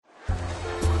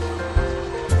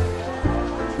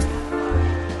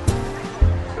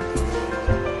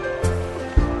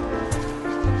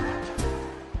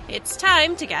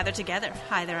time to gather together.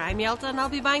 Hi there, I'm Yelta, and I'll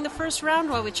be buying the first round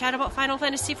while we chat about Final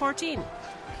Fantasy XIV.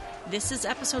 This is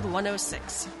episode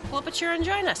 106. Pull up a chair and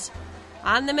join us.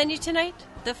 On the menu tonight,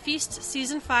 The Feast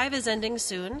Season 5 is ending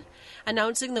soon,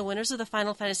 announcing the winners of the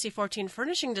Final Fantasy XIV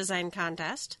Furnishing Design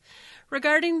Contest,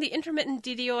 regarding the intermittent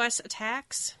DDoS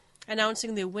attacks,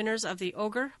 announcing the winners of the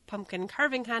Ogre Pumpkin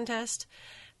Carving Contest,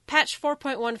 Patch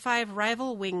 4.15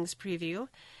 Rival Wings preview,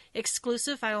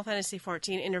 exclusive Final Fantasy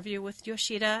XIV interview with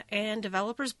Yoshida, and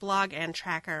developers blog and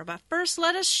tracker. But first,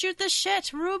 let us shoot the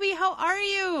shit. Ruby, how are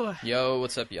you? Yo,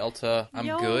 what's up, Yelta? I'm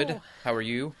good. How are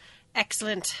you?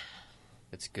 Excellent.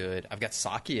 It's good. I've got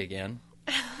sake again.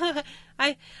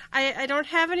 I don't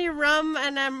have any rum,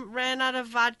 and I ran out of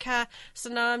vodka, so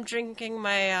now I'm drinking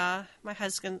my my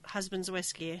husband's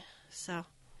whiskey. So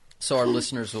our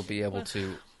listeners will be able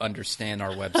to understand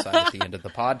our website at the end of the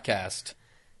podcast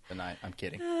tonight. I'm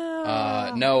kidding.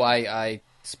 No, I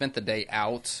spent the day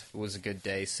out. It was a good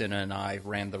day. Senna and I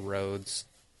ran the roads.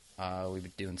 We were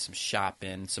doing some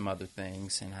shopping, some other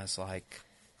things, and I was like,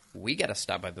 we got to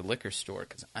stop by the liquor store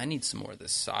because I need some more of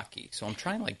this sake. So I'm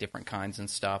trying like different kinds and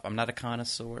stuff. I'm not a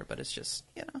connoisseur, but it's just,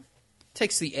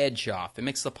 takes the edge off. It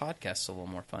makes the podcast a little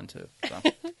more fun too. So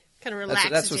kind of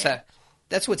relaxes.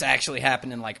 That's what's actually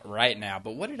happening like right now.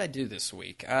 But what did I do this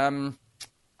week?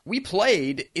 We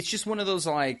played. It's just one of those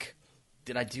like,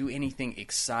 did I do anything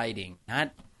exciting?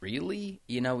 Not really.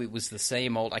 It was the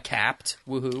same old. I capped.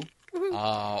 Woohoo.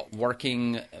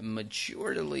 Working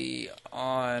majorly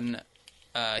on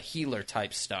healer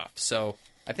type stuff. So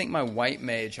I think my white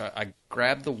mage, I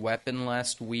grabbed the weapon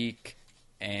last week,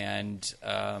 and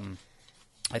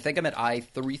I think I'm at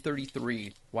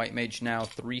I-333. White mage now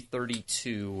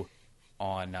 332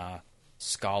 on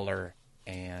Scholar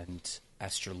and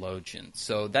Astrologian.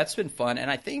 So that's been fun,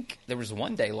 and I think there was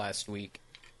one day last week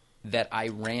that I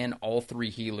ran all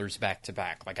three healers back to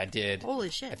back. Like I did.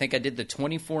 Holy shit. I think I did the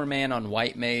 24-man on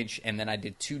White Mage, and then I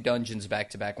did 2 dungeons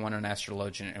back to back, one on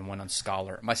Astrologian and one on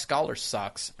Scholar. My Scholar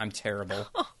sucks. I'm terrible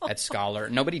at Scholar.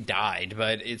 Nobody died,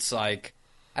 but it's like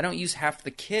I don't use half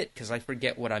the kit because I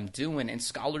forget what I'm doing, and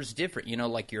Scholar's different.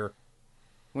 Like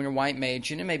when you're White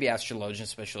Mage, and maybe Astrologian,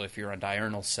 especially if you're on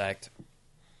Diurnal Sect,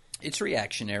 it's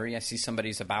reactionary. I see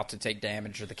somebody's about to take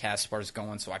damage or the cast bar's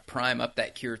going, so I prime up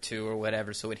that Cure 2 or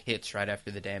whatever so it hits right after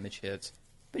the damage hits.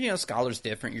 But, Scholar's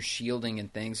different. You're shielding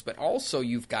and things. But also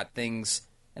you've got things,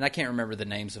 and I can't remember the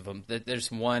names of them.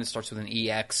 There's one, it starts with an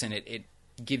EX, and it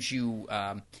gives you,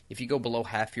 if you go below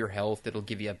half your health, it'll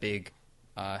give you a big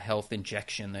health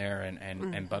injection there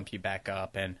and bump you back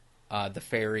up. And the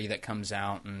fairy that comes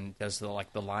out and does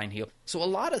the line heal. So a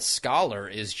lot of Scholar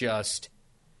is just,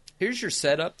 here's your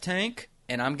setup tank,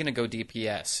 and I'm going to go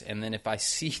DPS. And then if I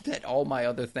see that all my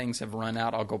other things have run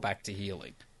out, I'll go back to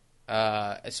healing.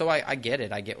 So I get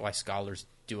it. I get why Scholars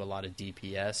do a lot of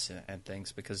DPS and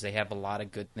things, because they have a lot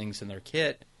of good things in their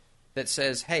kit that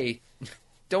says, hey,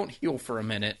 don't heal for a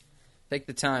minute. Take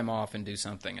the time off and do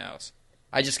something else.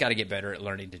 I just got to get better at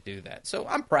learning to do that. So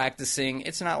I'm practicing.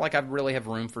 It's not like I really have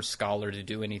room for Scholar to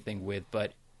do anything with,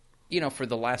 but for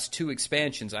the last 2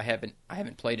 expansions, I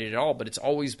haven't played it at all, but it's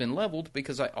always been leveled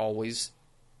because I always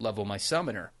level my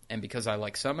Summoner. And because I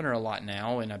like Summoner a lot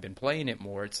now and I've been playing it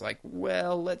more, it's like,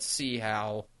 well, let's see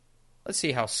how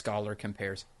Scholar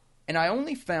compares. And I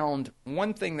only found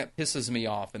one thing that pisses me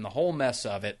off in the whole mess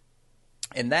of it,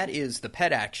 and that is the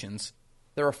pet actions.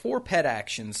 There are 4 pet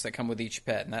actions that come with each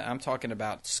pet, and I'm talking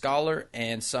about Scholar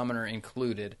and Summoner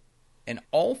included. And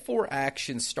all 4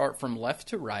 actions start from left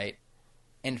to right,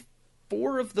 and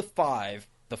 4 of the 5,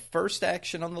 the first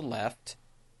action on the left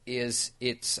is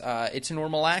it's a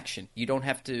normal action. You don't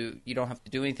have to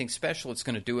do anything special. It's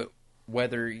going to do it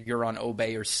whether you're on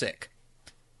Obey or Sick.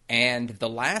 And the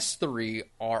last 3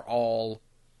 are all,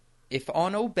 if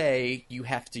on Obey, you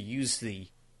have to use the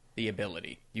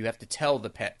ability. You have to tell the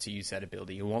pet to use that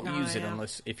ability. You won't use it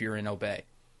unless if you're in Obey.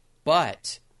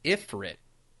 But Ifrit,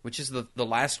 which is the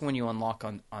last one you unlock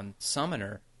on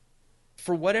Summoner,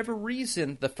 for whatever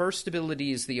reason, the first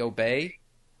ability is the Obey,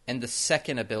 and the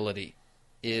second ability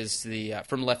is the,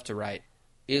 from left to right,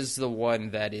 is the one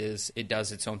that it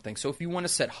does its own thing. So if you want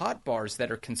to set hotbars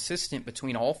that are consistent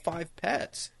between all 5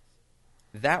 pets,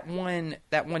 that one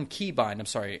keybind,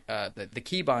 the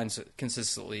keybinds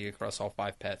consistently across all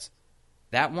 5 pets,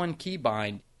 that one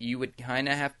keybind, you would kind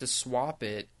of have to swap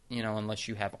it, unless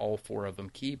you have all 4 of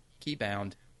them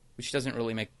keybound, which doesn't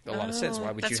really make a lot of sense.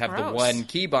 Why would you have the one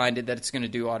keybinded that it's going to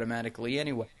do automatically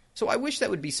anyway? So I wish that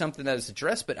would be something that is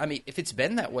addressed, but I mean, if it's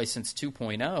been that way since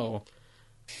 2.0,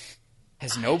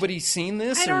 has nobody seen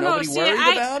this or nobody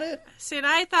worried about it? See, and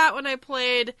I thought when I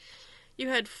played, you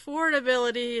had 4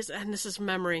 abilities, and this is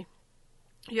memory.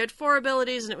 You had 4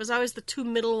 abilities, and it was always the 2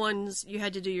 middle ones you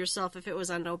had to do yourself if it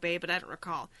was on Obey, but I don't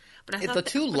recall. But I thought the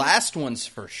 2 last ones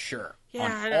for sure.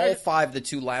 Yeah, on all 5, the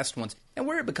 2 last ones. And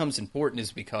where it becomes important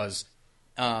is because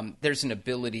there's an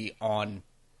ability on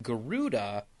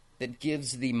Garuda that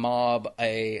gives the mob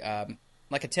a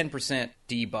 10%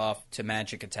 debuff to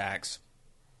magic attacks.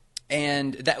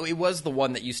 And that it was the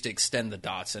one that used to extend the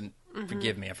dots. And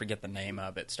forgive me, I forget the name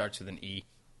of it. It starts with an E.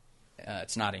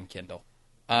 It's not in Kindle.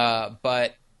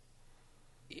 But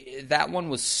that one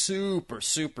was super,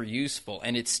 super useful,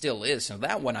 and it still is. So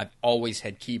that one I've always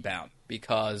had keybound,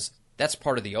 because that's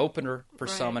part of the opener for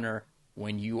Summoner.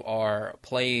 When you are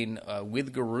playing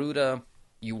with Garuda,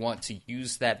 you want to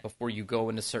use that before you go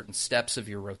into certain steps of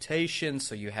your rotation,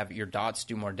 so you have your dots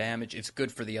do more damage. It's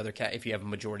good for the other if you have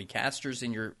majority casters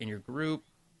in your group,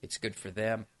 it's good for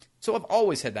them. So I've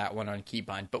always had that one on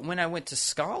keybind. But when I went to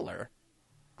Scholar,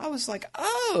 I was like,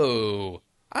 oh,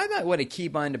 I might want to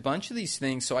keybind a bunch of these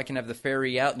things so I can have the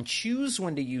fairy out and choose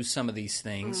when to use some of these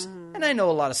things. And I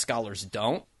know a lot of scholars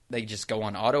don't. They just go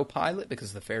on autopilot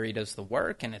because the fairy does the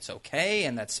work, and it's okay,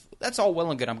 and that's all well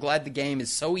and good. I'm glad the game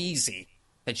is so easy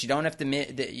that you don't have to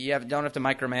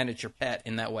micromanage your pet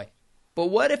in that way. But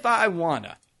what if I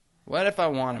wanna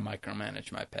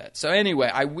micromanage my pet? So anyway,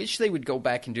 I wish they would go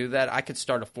back and do that. I could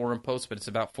start a forum post, but it's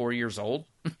about 4 years old.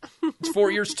 It's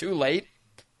 4 years too late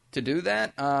to do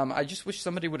that. I just wish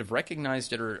somebody would have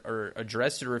recognized it or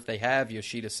addressed it, or if they have,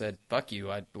 Yoshida said, fuck you,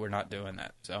 we're not doing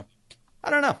that. So, I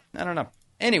don't know.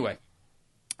 Anyway,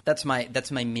 that's my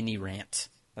mini rant.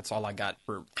 That's all I got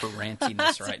for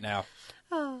rantiness right now.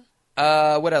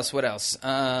 What else?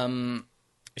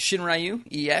 Shinryu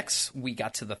EX, we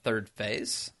got to the 3rd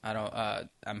phase.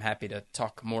 I'm happy to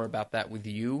talk more about that with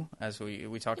you as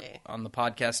we talk on the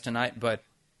podcast tonight, but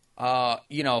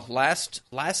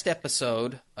last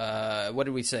episode, what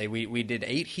did we say? We did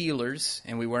 8 healers,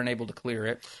 and we weren't able to clear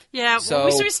it. Yeah, so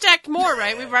we stacked more,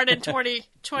 right? We brought in 20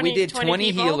 we did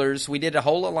 20 people. Healers. We did a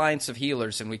whole alliance of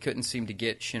healers, and we couldn't seem to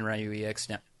get Shinryu EX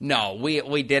down. No,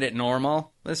 we did it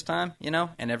normal this time,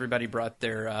 and everybody brought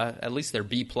their at least their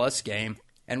B+ game,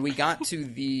 and we got to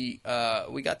the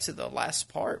last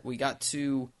part. We got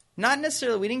to. Not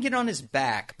necessarily, we didn't get on his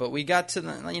back, but we got to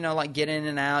the, get in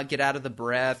and out, get out of the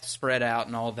breath, spread out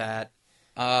and all that.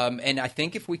 And I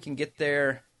think if we can get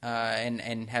there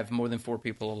and have more than 4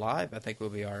 people alive, I think we'll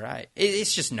be all right.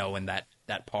 It's just knowing that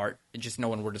part, just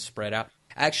knowing where to spread out.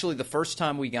 Actually, the first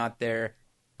time we got there,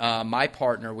 my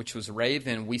partner, which was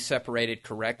Raven, we separated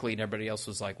correctly, and everybody else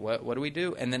was like, what do we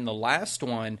do? And then the last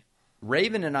one,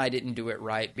 Raven and I didn't do it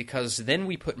right, because then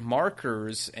we put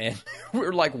markers, and we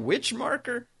were like, which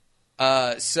marker?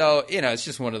 So, it's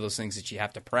just one of those things that you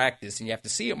have to practice, and you have to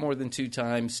see it more than 2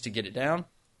 times to get it down.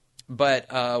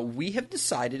 But we have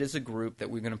decided as a group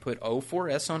that we're going to put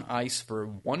O4S on ice for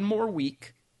 1 more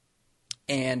week,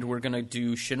 and we're going to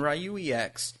do Shinryu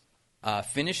EX,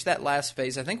 finish that last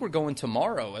phase. I think we're going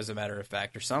tomorrow, as a matter of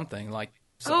fact, or something.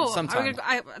 Sometime.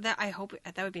 I hope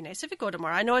that would be nice if we go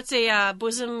tomorrow. I know it's a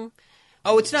bosom...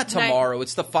 Oh, it's not tomorrow.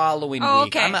 It's the following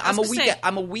week. Okay.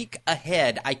 I'm a week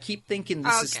ahead. I keep thinking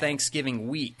this is Thanksgiving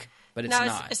week, but it's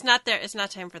not. It's not there. It's not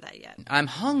time for that yet. I'm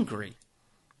hungry.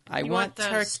 I want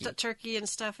turkey. Turkey and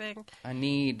stuffing. I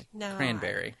need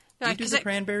cranberry. Do you do the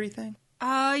cranberry thing?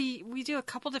 We do a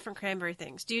couple different cranberry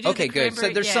things. Do you do Okay, the good.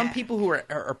 So there's yeah. some people who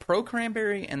are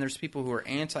pro-cranberry, and there's people who are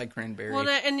anti-cranberry. Well,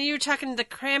 and you're talking the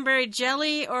cranberry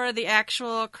jelly or the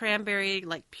actual cranberry,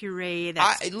 puree?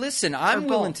 Listen, I'm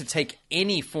willing to take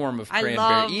any form of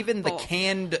cranberry, even the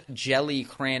canned jelly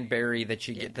cranberry that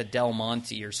you get, the Del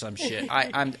Monte or some shit.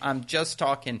 I'm just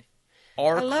talking...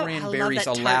 Are cranberries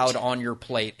allowed on your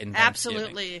plate in Thanksgiving?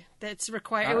 Absolutely. That's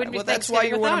required. It wouldn't be that's why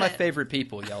you're one of my it. favorite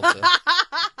people, Yelta.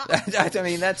 I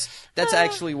mean, that's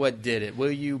actually what did it. Will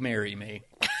you marry me?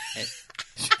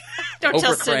 Don't over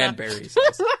tell cranberries.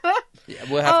 Yeah,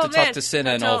 we'll have to talk to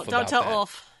Cinna and Ulf about that. Don't tell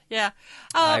Ulf. Yeah.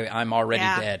 I'm already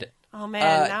dead. Oh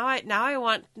man,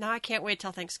 now I can't wait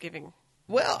till Thanksgiving.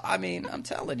 Well, I mean, I'm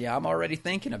telling you, I'm already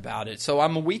thinking about it. So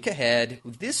I'm a week ahead.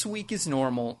 This week is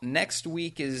normal. Next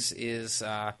week is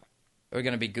we're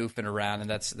going to be goofing around, and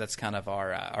that's kind of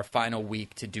our final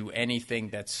week to do anything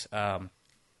that's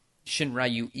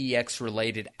Shinryu EX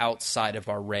related outside of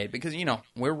our raid, because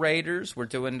we're raiders. We're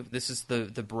doing this is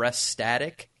the breast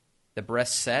static, the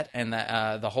breast set, and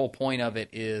the whole point of it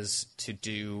is to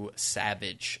do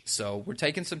Savage. So we're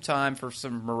taking some time for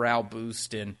some morale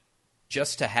boost and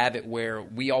just to have it where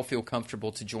we all feel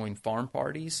comfortable to join farm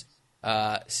parties.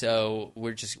 So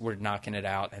we're knocking it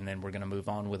out, and then we're going to move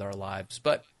on with our lives.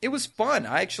 But it was fun.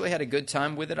 I actually had a good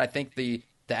time with it. I think the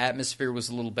The atmosphere was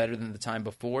a little better than the time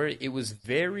before. It was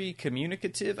very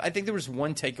communicative. I think there was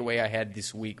one takeaway I had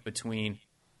this week between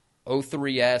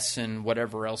O3S and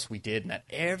whatever else we did, and that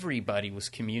everybody was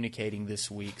communicating this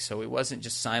week. So it wasn't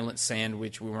just silent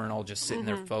sandwich. We weren't all just sitting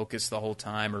there focused the whole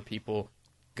time, or people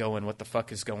going, what the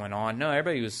fuck is going on? No,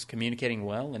 everybody was communicating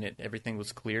well, and everything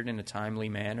was cleared in a timely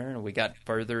manner, and we got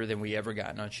further than we ever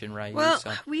gotten on Shinryu. Well,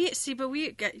 so.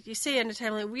 you say in a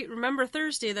timely. We remember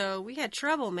Thursday though. We had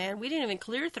trouble, man. We didn't even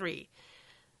clear 3.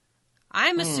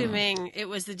 I'm assuming it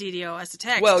was the DDoS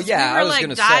attack. Well, yeah, I was going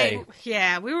to say.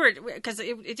 Yeah, we were, because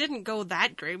it didn't go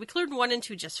that great. We cleared 1 and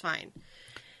 2 just fine.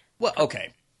 Well,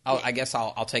 okay. I guess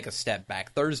I'll take a step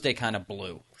back. Thursday kind of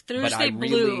blew. Thursday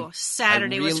blew.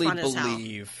 Saturday was fun as hell.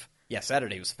 Yeah,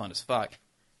 Saturday was fun as fuck.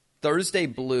 Thursday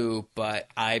blew, but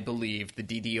I believe the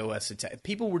DDoS attack.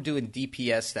 People were doing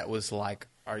DPS that was like,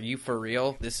 "Are you for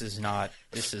real? This is not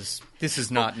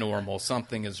normal.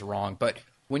 Something is wrong." But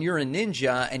when you're a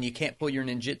ninja and you can't pull your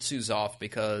ninjutsus off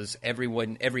because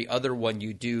every other one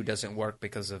you do doesn't work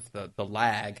because of the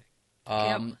lag,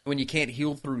 when you can't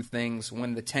heal through things,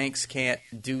 when the tanks can't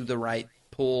do the right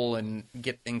pull and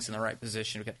get things in the right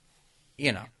position,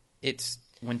 it's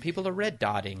when people are red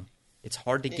dotting, it's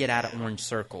hard to get out of orange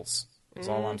circles. That's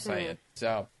all I'm saying.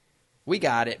 So we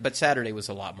got it, but Saturday was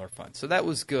a lot more fun. So that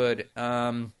was good.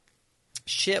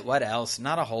 Shit, what else?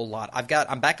 Not a whole lot.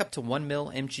 I'm back up to 1 mil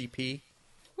MGP.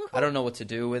 I don't know what to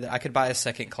do with it. I could buy a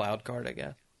second cloud card, I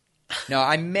guess. No,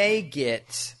 I may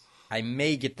get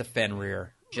the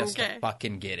Fenrir just to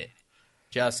fucking get it.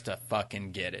 Just to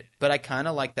fucking get it. But I kind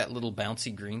of like that little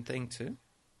bouncy green thing, too.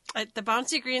 The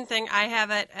bouncy green thing, I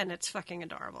have it, and it's fucking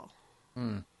adorable.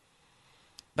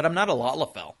 But I'm not a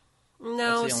Lalafell.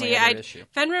 No, see,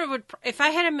 Fenrir would, if I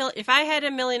had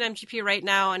a million MGP right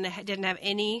now and didn't have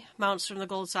any mounts from the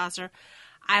Gold Saucer,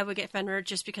 I would get Fenrir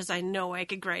just because I know I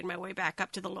could grind my way back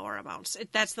up to the lower amounts.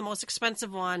 That's the most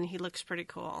expensive one. He looks pretty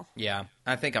cool. Yeah,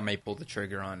 I think I may pull the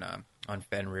trigger on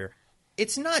Fenrir.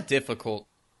 It's not difficult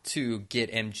to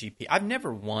get MGP. I've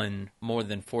never won more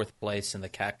than 4th place in the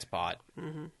Cactbot.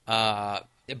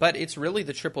 But it's really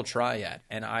the triple triad.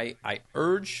 And I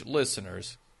urge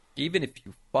listeners, even if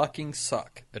you fucking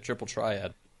suck at triple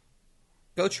triad,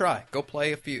 go try. Go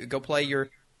play your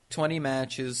 20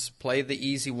 matches. Play the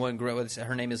easy one.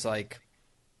 Her name is like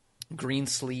Green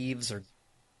Sleeves or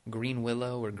Green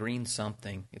Willow or Green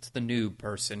something. It's the noob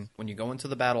person. When you go into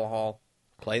the battle hall,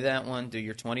 play that one. Do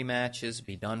your 20 matches.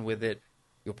 Be done with it.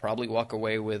 You'll probably walk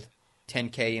away with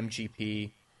 10k MGP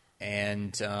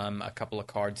and a couple of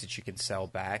cards that you can sell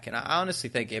back. And I honestly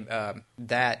think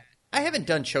that I haven't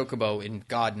done Chocobo in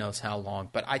God knows how long,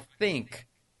 but I think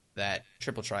that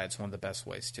triple triad's one of the best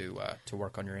ways to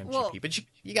work on your MGP. Well, but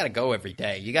you got to go every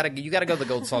day. You got to go to the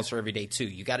Gold Saucer every day too.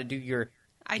 You got to do your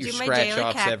scratch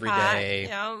offs every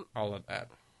day. All of that.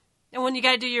 And when you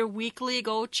got to do your weekly,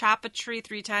 go chop a tree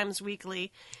 3 times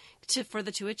weekly for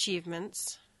the 2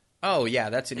 achievements. Oh, yeah,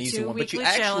 that's an easy one. But you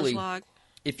actually,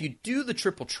 if you do the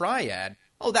triple triad,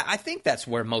 I think that's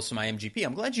where most of my MGP,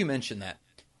 I'm glad you mentioned that.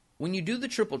 When you do the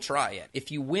triple triad,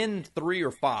 if you win 3 or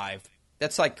 5,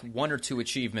 that's like 1 or 2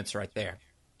 achievements right there.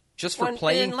 Just for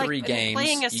playing 3 games.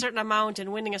 Playing a certain amount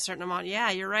and winning a certain amount.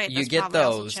 Yeah, you're right. You get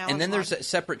those. And then there's a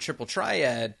separate triple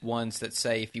triad ones that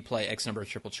say if you play X number of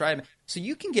triple triad. So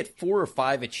you can get 4 or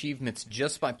 5 achievements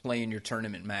just by playing your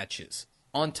tournament matches.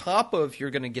 On top of, you're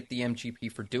going to get the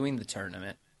MGP for doing the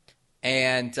tournament.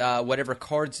 And whatever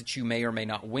cards that you may or may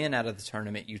not win out of the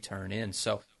tournament, you turn in.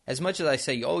 So as much as I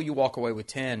say, you walk away with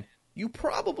 10, you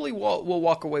probably will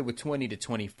walk away with 20 to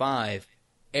 25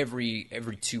 every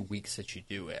 2 weeks that you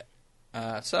do it.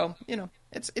 So,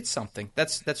 it's something.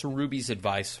 That's Ruby's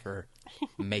advice for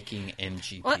making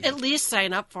MGP. Well, at least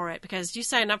sign up for it, because you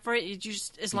sign up for it,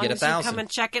 as long as you come and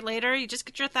check it later, you just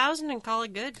get your 1,000 and call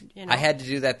it good. I had to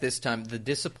do that this time. The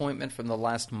disappointment from the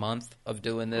last month of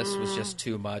doing this was just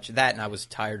too much. That, and I was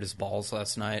tired as balls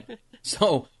last night.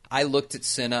 So I looked at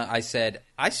Cinna. I said,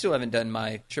 I still haven't done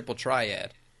my triple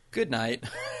triad. Good night.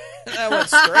 And I went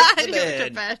straight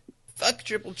to bed. Fuck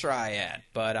triple triad.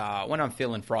 But when I'm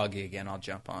feeling froggy again, I'll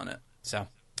jump on it. So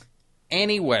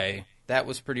anyway, that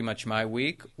was pretty much my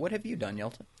week. What have you done,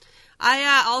 Yelton?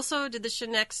 I also did the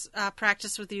Shinex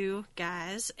practice with you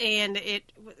guys, and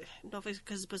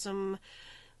because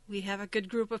we have a good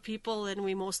group of people, and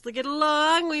we mostly get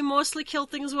along. We mostly kill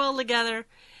things well together,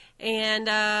 and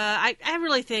I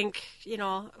really think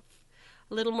a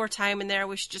little more time in there.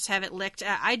 We should just have it licked.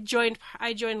 I joined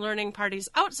learning parties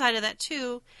outside of that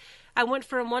too. I went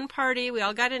from one party. We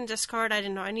all got in Discord. I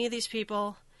didn't know any of these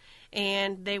people.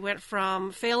 And they went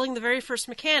from failing the very first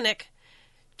mechanic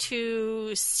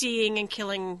to seeing and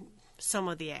killing some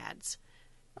of the ads.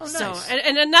 Oh, nice. So,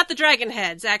 and not the dragon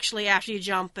heads, actually, after you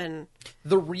jump and...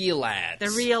 The real ads.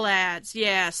 The real ads,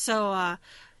 yeah. So,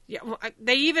 yeah,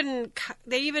 they even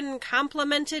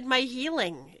complimented my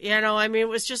healing. I mean, it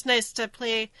was just nice to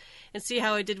play and see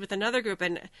how I did with another group.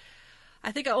 And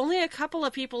I think only a couple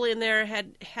of people in there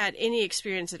had any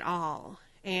experience at all.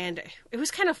 And it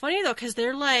was kind of funny, though, because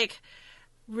they're like,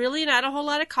 really not a whole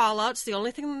lot of call-outs. The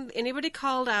only thing anybody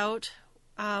called out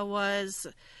was...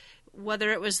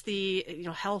 whether it was the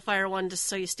Hellfire one, just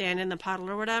so you stand in the puddle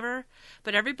or whatever,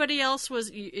 but everybody else was.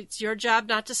 It's your job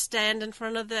not to stand in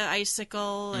front of the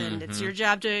icicle, and it's your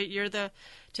job to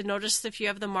notice if you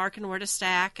have the mark and where to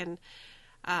stack. And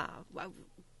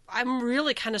I'm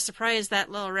really kind of surprised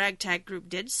that little ragtag group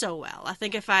did so well. I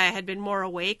think if I had been more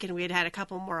awake and we had had a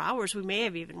couple more hours, we may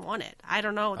have even won it. I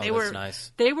don't know. That's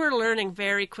nice. They were learning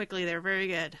very quickly. They're very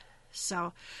good.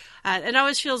 So, it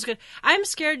always feels good. I'm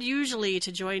scared usually to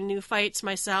join new fights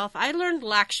myself. I learned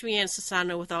Lakshmi and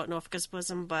Susanoo without Nofka's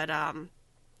bosom, but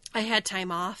I had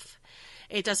time off.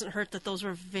 It doesn't hurt that those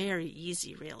were very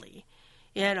easy, really.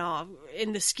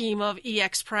 In the scheme of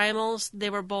EX Primals, they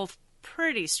were both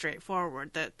pretty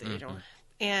straightforward.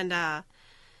 And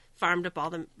farmed up all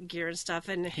the gear and stuff.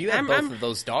 And you have both of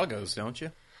those doggos, don't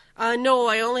you? No,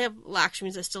 I only have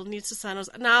Lakshmi's. I still need Susanoo's.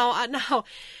 Now,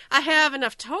 I have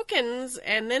enough tokens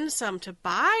and then some to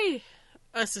buy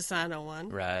a Susanoo one.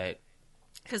 Right.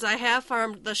 Because I have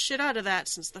farmed the shit out of that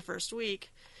since the first week.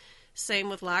 Same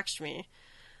with Lakshmi.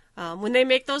 When they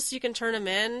make those, you can turn them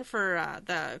in for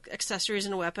the accessories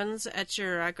and weapons at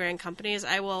your grand companies.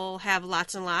 I will have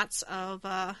lots and lots of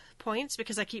points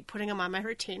because I keep putting them on my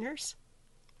retainers.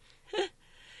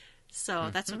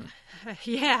 So that's what...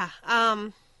 Yeah.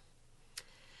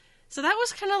 So that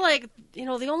was kind of like,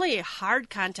 the only hard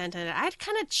content in it. I'd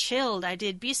kind of chilled. I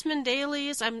did Beastman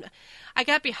dailies. I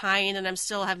got behind, and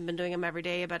haven't been doing them every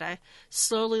day, but I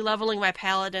slowly leveling my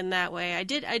Paladin that way. I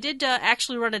did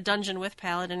actually run a dungeon with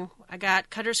Paladin. I got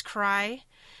Cutter's Cry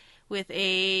with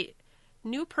a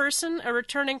new person, a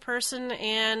returning person,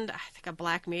 and I think a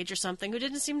black mage or something who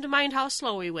didn't seem to mind how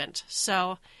slow we went.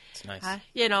 So, it's nice. I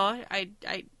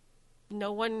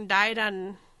no one died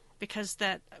on...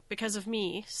 because of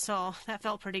me, so that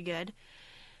felt pretty good.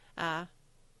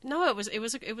 No, it was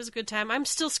a good time. I'm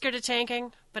still scared of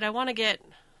tanking, but I want to get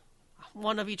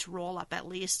one of each roll up at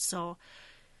least, so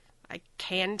I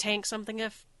can tank something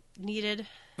if needed.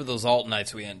 For those alt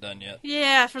nights we ain't done yet.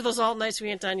 Yeah, for those alt nights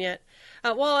we ain't done yet.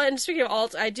 Well, and speaking of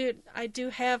alt, I do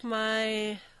have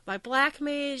my black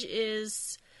mage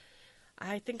is.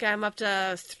 I think I'm up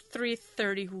to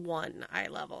 331 eye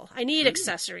level. I need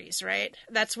accessories, right?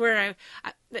 That's where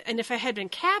and if I had been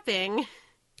capping,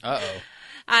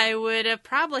 I would have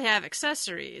probably have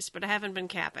accessories, but I haven't been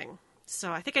capping.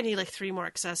 So I think I need like 3 more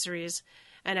accessories.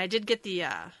 And I did get the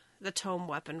tome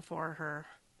weapon for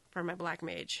my black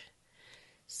mage.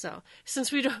 So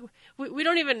since we don't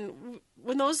even,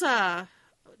 when those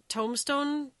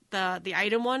tomestone, the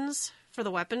item ones for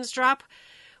the weapons drop,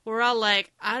 we're all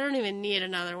like, I don't even need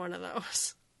another one of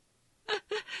those.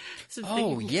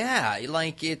 Yeah.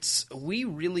 Like, we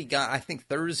really got, I think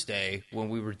Thursday, when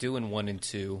we were doing 1 and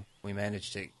 2, we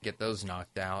managed to get those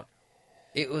knocked out.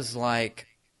 It was like,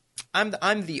 I'm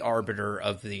the arbiter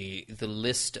of the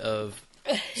list of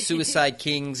Suicide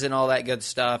Kings and all that good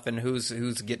stuff, and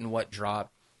who's getting what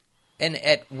drop. And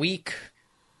at week...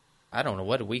 I don't know,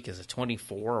 what week is it,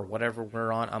 24 or whatever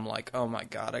we're on? I'm like, oh my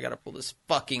god, I gotta pull this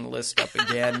fucking list up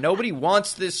again. Nobody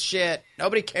wants this shit.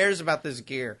 Nobody cares about this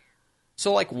gear.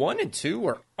 So, 1 and 2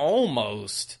 are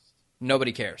almost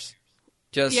nobody cares.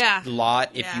 Just lot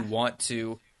if you want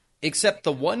to. Except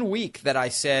the 1 week that I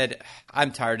said,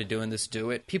 I'm tired of doing this,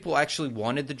 do it. People actually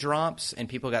wanted the drops, and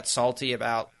people got salty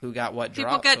about who got what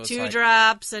drops. People got 2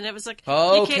 drops, and it was like,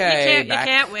 okay, you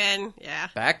can't win. Yeah.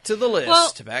 Back to the list.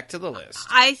 Well, back to the list.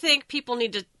 I think people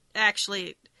need to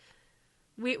actually...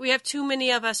 We have too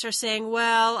many of us are saying,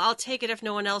 well, I'll take it if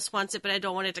no one else wants it, but I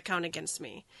don't want it to count against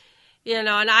me. And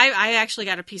I actually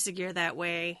got a piece of gear that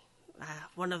way.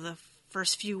 One of the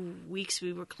first few weeks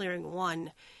we were clearing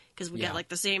 1... because we got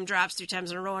the same drops 3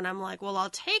 times in a row, and I'm like, well, I'll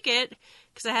take it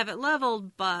because I have it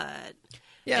leveled, but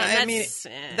I mean,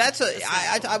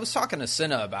 I was talking to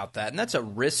Cinna about that, and that's a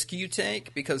risk you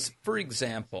take because, for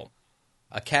example,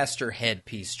 a caster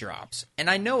headpiece drops, and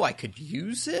I know I could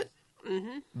use it,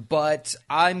 but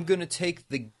I'm going to take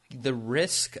the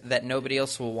risk that nobody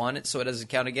else will want it, so it doesn't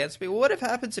count against me. Well, what if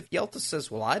happens if Yelta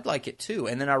says, well, I'd like it too,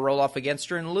 and then I roll off against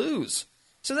her and lose?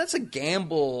 So that's a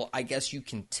gamble I guess you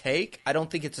can take. I don't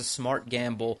think it's a smart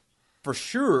gamble for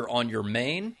sure on your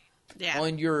main. Yeah.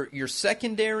 On your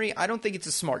secondary, I don't think it's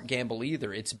a smart gamble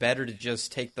either. It's better to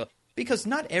just take because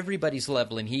not everybody's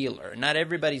leveling healer, not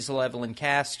everybody's leveling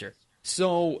caster.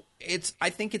 So I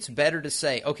think it's better to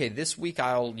say, okay, this week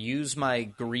I'll use my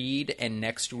greed, and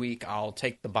next week I'll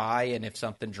take the buy, and if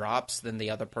something drops, then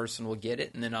the other person will get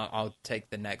it, and then I'll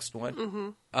take the next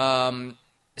one.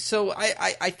 So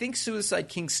I think Suicide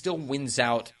King still wins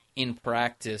out in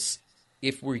practice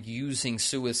if we're using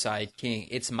Suicide King.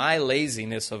 It's my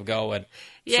laziness of going,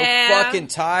 so fucking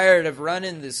tired of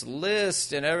running this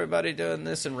list and everybody doing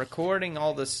this and recording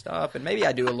all this stuff. And maybe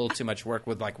I do a little too much work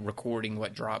with like recording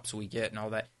what drops we get and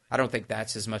all that. I don't think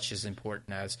that's as much as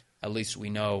important as at least we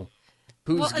know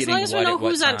who's getting what at what time. As long as we know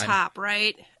who's on top,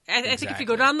 right? I think if you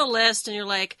go down the list and you're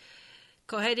like,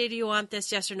 go ahead, do you want this,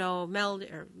 yes or no? Mel,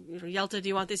 or Yelta, do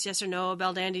you want this, yes or no?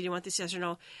 Beldandy, do you want this, yes or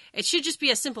no? It should just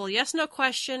be a simple yes/no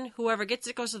question. Whoever gets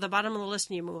it goes to the bottom of the list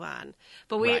and you move on.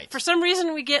 But for some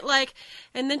reason, we get like,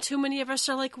 and then too many of us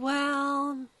are like,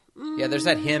 well, yeah, there's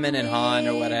that him and Han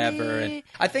or whatever. And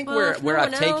I think where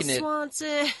I've taken it, wants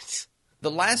it,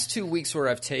 the last 2 weeks where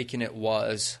I've taken it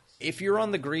was, if you're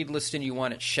on the greed list and you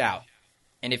want it, shout.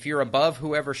 And if you're above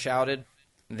whoever shouted,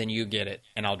 then you get it,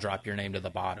 and I'll drop your name to the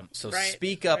bottom. So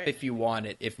speak up if you want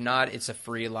it. If not, it's a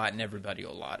free lot, and everybody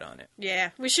will lot on it. Yeah,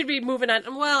 we should be moving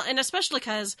on. Well, and especially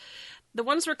because the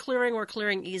ones we're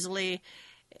clearing easily,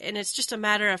 and it's just a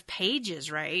matter of pages,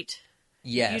 right?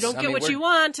 Yes. You don't get what you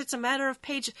want. It's a matter of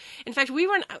pages. In fact, we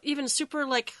weren't even super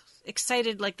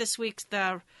excited this week's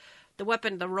the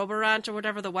weapon, the Roborant or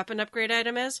whatever the weapon upgrade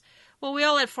item is. Well, we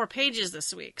all had 4 pages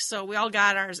this week, so we all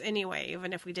got ours anyway,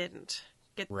 even if we didn't.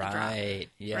 Right.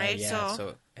 Yeah. Right? Yeah.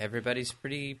 So everybody's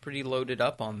pretty loaded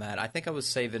up on that. I think I was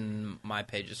saving my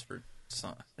pages for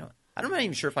some. I'm not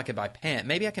even sure if I could buy pants.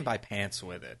 Maybe I can buy pants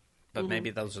with it, but maybe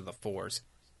those are the 4s.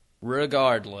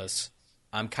 Regardless,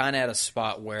 I'm kind of at a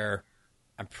spot where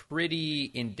I'm pretty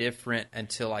indifferent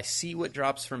until I see what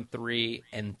drops from 3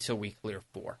 until we clear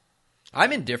 4.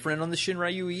 I'm indifferent on the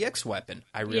Shinryu EX weapon.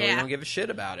 I really don't give a shit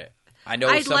about it. I know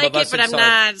I'd some like of us it, but I'm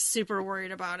not super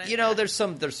worried about it. There's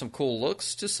some cool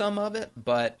looks to some of it,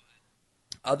 but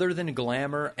other than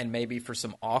glamour and maybe for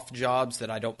some off jobs that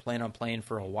I don't plan on playing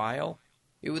for a while,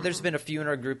 there's been a few in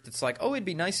our group that's like, oh, it'd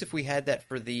be nice if we had that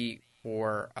for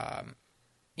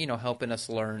helping us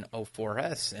learn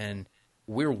O4S, and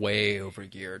we're way over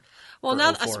geared. Well,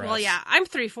 now, I'm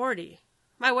 340.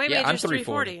 My weight I'm is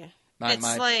 340. My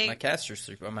caster's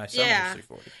 340. My summoner's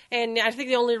 340. And I think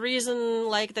the only reason,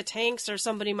 the tanks or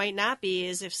somebody might not be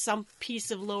is if some piece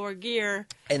of lower gear.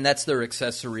 And that's their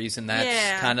accessories, and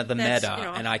that's kind of the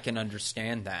meta, and I can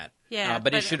understand that. Yeah,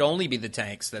 but it should only be the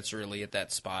tanks that's really at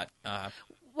that spot.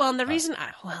 And the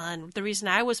reason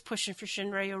I was pushing for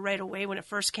Shinryu right away when it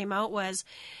first came out was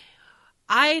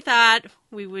I thought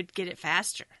we would get it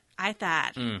faster. I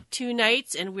thought 2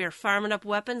 nights and we're farming up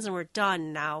weapons and we're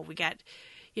done now. We got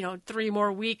 3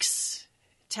 more weeks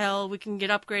till we can get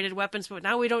upgraded weapons, but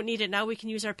now we don't need it. Now we can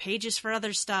use our pages for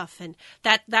other stuff, and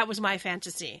that was my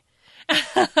fantasy.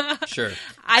 Sure.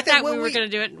 I thought we were going to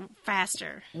do it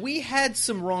faster. We had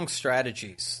some wrong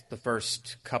strategies the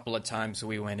first couple of times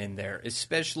we went in there,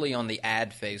 especially on the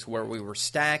ad phase where we were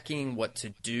stacking what to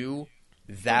do.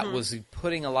 That was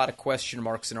putting a lot of question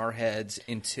marks in our heads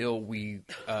until we,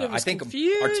 I think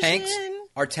confusion.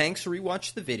 our tanks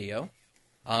rewatched the video.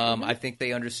 I think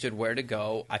they understood where to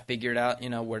go. I figured out,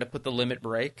 where to put the limit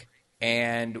break.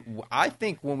 And I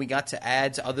think when we got to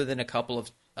ads, other than a couple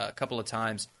of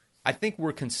times, I think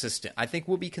we're consistent. I think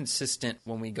we'll be consistent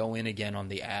when we go in again on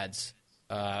the ads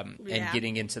and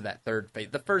getting into that third phase.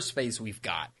 The first phase we've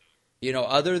got,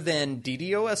 other than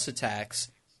DDoS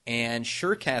attacks and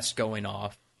Surecast going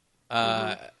off,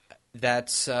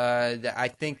 that's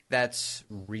I think that's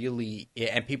really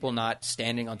it. And people not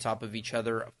standing on top of each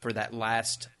other for that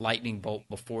last lightning bolt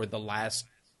before the last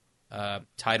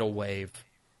tidal wave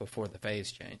before the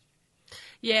phase change.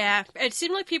 Yeah, it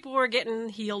seemed like people were getting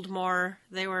healed more.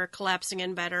 They were collapsing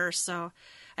in better. So,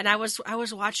 and I was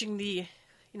watching the,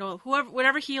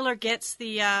 whatever healer gets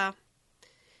the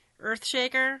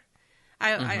Earthshaker.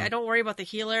 I don't worry about the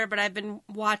healer, but I've been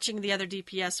watching the other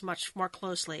DPS much more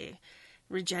closely,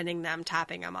 regenning them,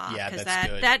 topping them off. Yeah, because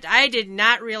good. that I did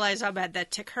not realize how bad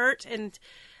that tick hurt, and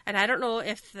I don't know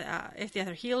if the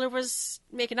other healer was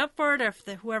making up for it, or if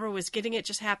whoever was getting it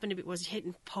just happened to was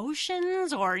hitting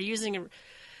potions or using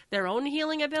their own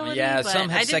healing ability. Yeah, but some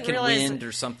had I didn't second realize wind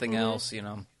or something else.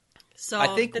 So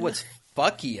I think what's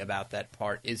fucky about that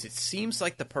part is it seems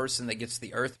like the person that gets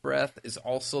the Earth Breath is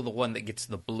also the one that gets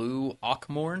the blue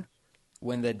Akmorn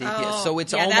when the DPS. So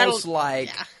it's almost like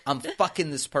I'm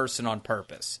fucking this person on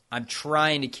purpose. I'm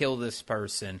trying to kill this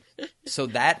person. So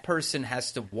that person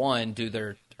has to, 1, do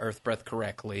their Earth Breath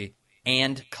correctly,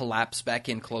 and collapse back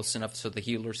in close enough so the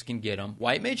healers can get them.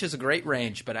 White Mage has a great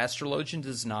range, but Astrologian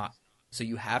does not. So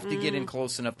you have to get in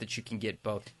close enough that you can get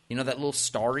both. You know that little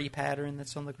starry pattern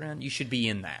that's on the ground? You should be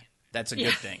in that. That's a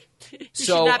good thing. You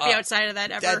should not be outside of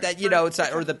that ever. It's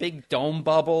or the big dome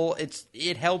bubble.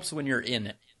 It helps when you're in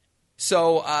it.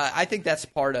 So I think that's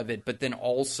part of it. But then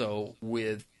also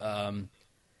with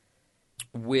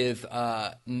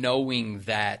knowing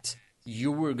that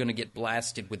you were going to get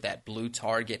blasted with that blue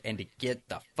target, and to get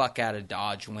the fuck out of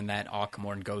Dodge when that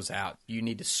Akamorn goes out, you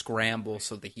need to scramble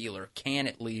so the healer can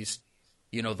at least,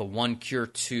 the 1 cure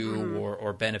 2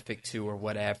 or benefit 2 or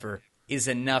whatever is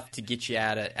enough to get you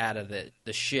out of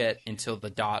the shit until the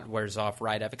dot wears off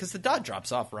right after, because the dot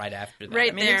drops off right after that.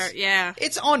 Right there, yeah.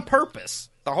 It's on purpose.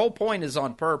 The whole point is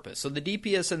on purpose. So the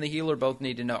DPS and the healer both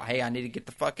need to know, hey, I need to get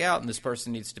the fuck out, and this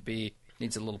person needs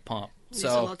a little pump. Needs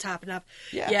a little topping up.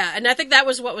 Yeah, and I think that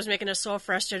was what was making us so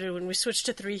frustrated when we switched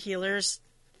to 3 healers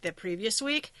the previous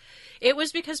week. It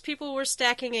was because people were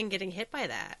stacking and getting hit by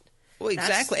that. Well,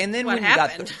 exactly. And then when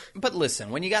happened. you got but listen,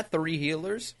 when you got 3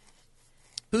 healers,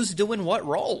 who's doing what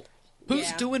role?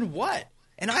 Who's doing what?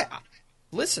 And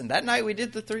listen, that night we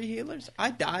did the 3 healers,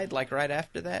 I died like right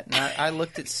after that. And I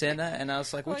looked at Senna and I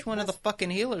was like, which one of the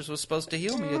fucking healers was supposed to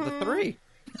heal me of the 3?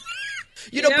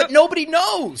 But nobody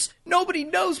knows. Nobody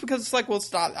knows, because it's like, well,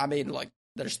 stop. I mean, like,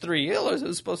 there's 3 healers.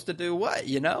 Who's supposed to do what,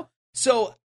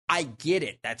 So I get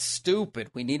it. That's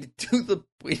stupid. We need to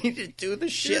do the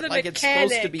shit like it's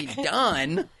supposed to be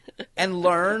done and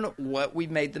learn what we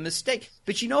made the mistake.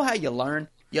 But you know how you learn?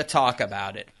 You talk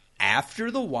about it.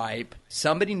 After the wipe,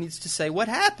 somebody needs to say what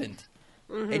happened.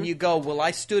 Mm-hmm. And you go, well,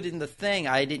 I stood in the thing.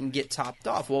 I didn't get topped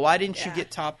off. Well, why didn't you get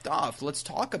topped off? Let's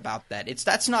talk about that.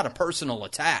 That's not a personal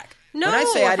attack. No, when I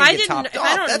say I didn't get topped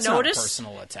off, that's not a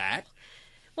personal attack.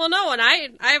 Well, no, and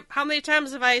I how many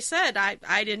times have I said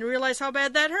I didn't realize how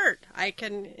bad that hurt? I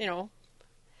can, Now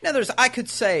I could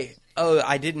say, oh,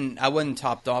 I wasn't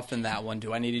topped off in that one.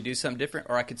 Do I need to do something different?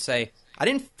 Or I could say, I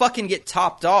didn't fucking get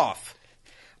topped off.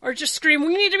 Or just scream,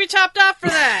 we need to be topped off for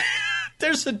that.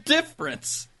 There's a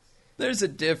difference.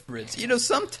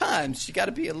 Sometimes you got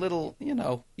to be a little,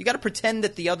 you got to pretend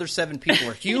that the other 7 people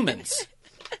are humans.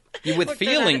 With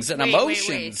feelings and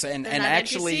emotions and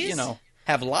actually, NPCs?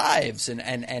 Have lives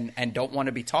and don't want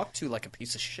to be talked to like a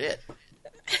piece of shit.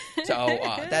 So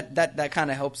that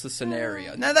kind of helps the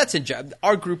scenario. Now that's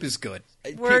our group is good.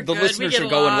 We're the good. listeners are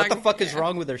going, what the fuck is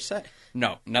wrong with their set?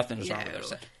 No, nothing is wrong with their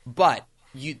set. But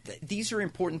these are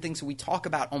important things that we talk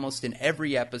about almost in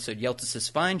every episode. Yelta says,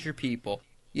 find your people.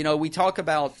 We talk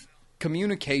about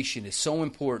communication is so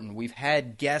important. We've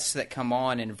had guests that come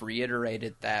on and have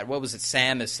reiterated that. What was it,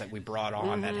 Samus, that we brought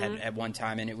on that had at one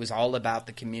time, and it was all about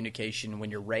the communication when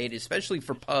you're raided, especially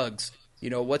for pugs.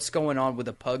 What's going on with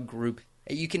a pug group?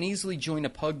 You can easily join a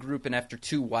pug group and after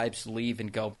 2 wipes leave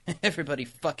and go, everybody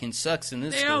fucking sucks in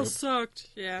this group. They all sucked,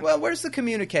 yeah. Well, where's the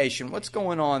communication? What's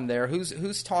going on there?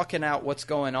 Who's talking out what's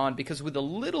going on? Because with a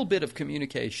little bit of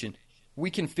communication,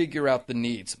 we can figure out the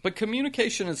needs. But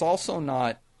communication is also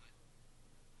not,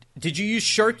 did you use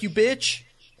shirk, you bitch?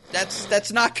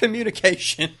 That's not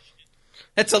communication.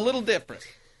 That's a little different.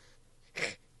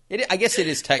 I guess it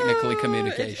is technically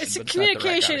communication. It's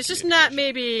communication. It's just not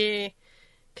maybe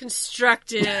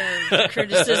constructive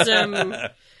criticism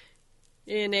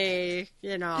in a,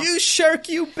 You shirk,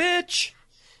 you bitch!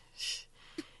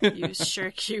 You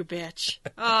shirk, you bitch.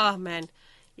 Oh, man.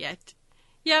 Yeah.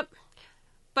 Yep.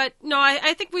 But, no,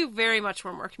 I think we very much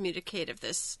were more communicative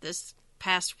this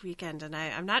past weekend, and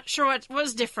I'm not sure what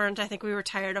was different. I think we were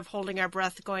tired of holding our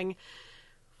breath going,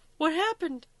 what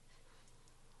happened?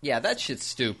 Yeah, that shit's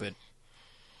stupid.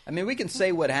 I mean, we can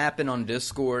say what happened on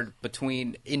Discord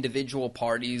between individual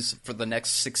parties for the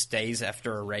next 6 days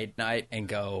after a raid night and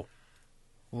go,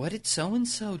 what did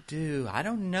so-and-so do? I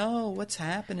don't know. What's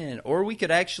happening? Or we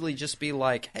could actually just be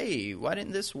like, hey, why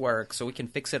didn't this work? So we can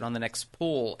fix it on the next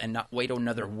pull and not wait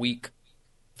another week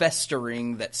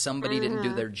festering that somebody didn't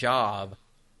do their job.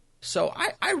 So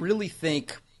I really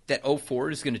think that 04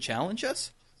 is going to challenge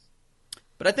us.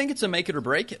 But I think it's a make it or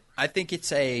break it. I think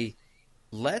it's a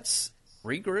let's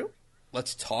regroup.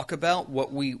 Let's talk about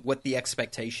what the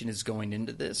expectation is going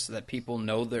into this so that people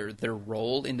know their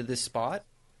role into this spot.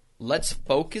 Let's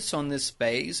focus on this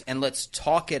phase and let's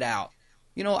talk it out.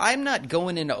 I'm not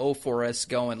going into 04S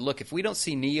going, look, if we don't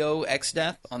see Neo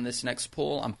X-Death on this next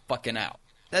pull, I'm fucking out.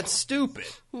 That's stupid.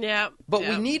 Yeah. But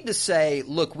we need to say,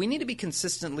 look, we need to be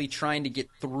consistently trying to get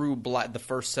through the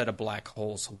first set of black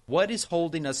holes. What is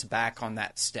holding us back on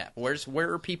that step?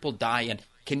 Where are people dying?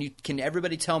 Can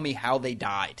everybody tell me how they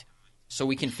died? So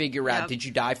we can figure out, did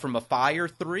you die from a fire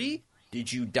 3?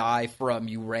 Did you die from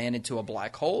you ran into a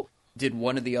black hole? Did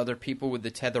one of the other people with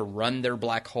the tether run their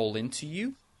black hole into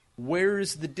you? Where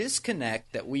is the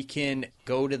disconnect that we can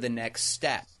go to the next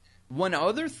step? One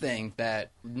other thing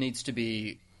that needs to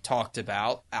be talked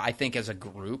about, I think, as a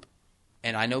group,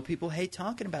 and I know people hate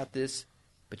talking about this,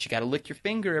 but you got to lick your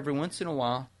finger every once in a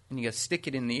while, and you got to stick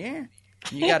it in the air.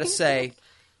 And you got to say,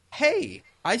 hey,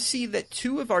 I see that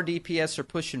 2 of our DPS are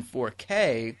pushing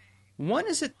 4K. One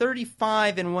is at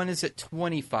 35 and one is at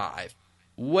 25.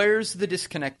 Where's the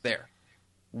disconnect there?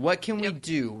 What can we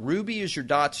do? Ruby, is your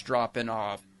dots dropping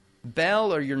off?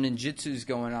 Bell, are your ninjutsus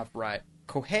going off right?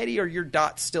 Kohedi, are your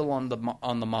dots still on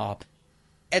the mob?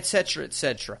 Etc.,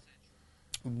 etc.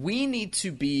 We need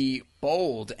to be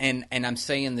bold, and I'm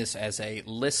saying this as a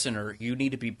listener. You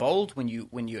need to be bold when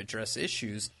you address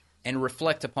issues and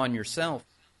reflect upon yourself.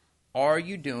 Are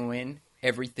you doing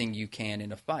everything you can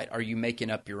in a fight? Are you making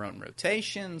up your own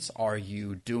rotations? Are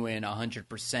you doing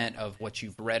 100% of what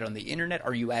you've read on the internet?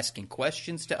 Are you asking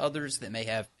questions to others that may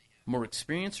have more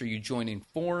experience? Are you joining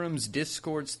forums,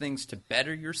 discords, things to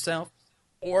better yourself?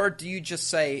 Or do you just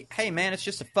say, hey man, it's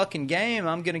just a fucking game,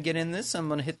 I'm going to get in this, I'm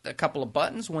going to hit a couple of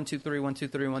buttons, 1, 2, 3, 1, 2,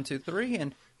 3, 1, 2, 3,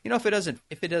 and if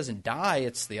it doesn't die,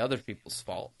 it's the other people's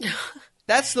fault.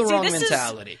 That's the wrong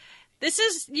mentality. This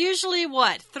is usually,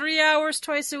 3 hours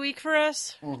twice a week for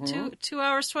us? Mm-hmm. 2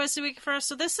 hours twice a week for us.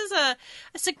 So this is a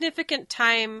significant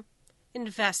time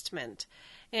investment.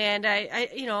 And I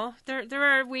there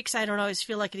are weeks I don't always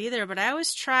feel like it either, but I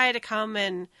always try to come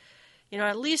and,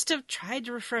 at least have tried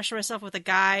to refresh myself with a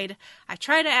guide. I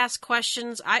try to ask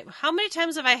questions. How many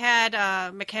times have I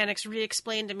had mechanics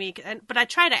re-explain to me? But I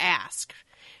try to ask.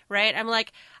 Right? I'm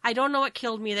like, I don't know what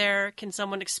killed me there. Can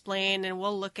someone explain? And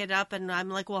we'll look it up. And I'm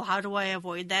like, well, how do I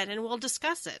avoid that? And we'll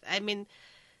discuss it. I mean,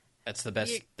 that's the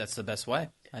best. That's the best way.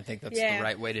 I think that's the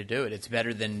right way to do it. It's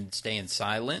better than staying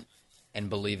silent and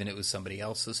believing it was somebody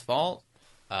else's fault.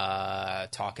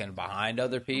 Talking behind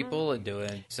other people and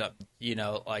doing something,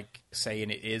 like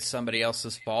saying it is somebody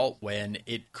else's fault when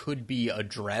it could be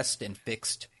addressed and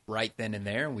fixed right then and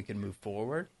there, and we can move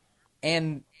forward.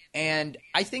 And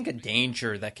I think a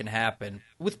danger that can happen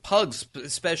with pugs,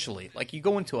 especially, like you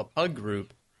go into a pug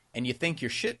group and you think your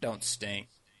shit don't stink,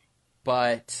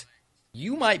 but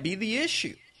you might be the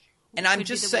issue. And I'm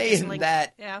just saying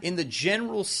that in the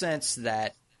general sense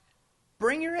that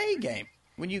bring your A game.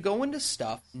 When you go into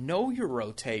stuff, know your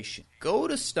rotation. Go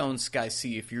to Stone Sky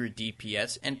Sea if you're a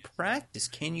DPS and practice.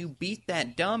 Can you beat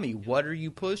that dummy? What are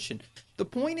you pushing? The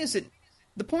point is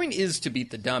to beat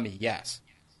the dummy, yes.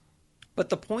 But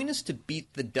the point is to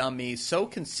beat the dummy so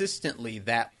consistently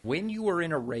that when you are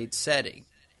in a raid setting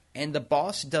and the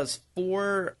boss does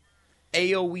 4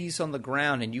 AoEs on the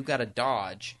ground and you got to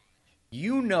dodge,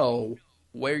 you know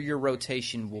where your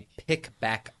rotation will pick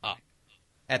back up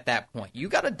at that point. You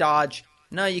got to dodge.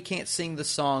 No, you can't sing the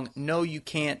song. No, you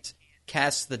can't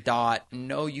cast the dot.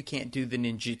 No, you can't do the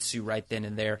ninjutsu right then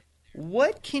and there.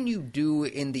 What can you do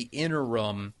in the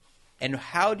interim? And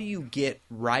how do you get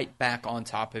right back on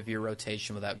top of your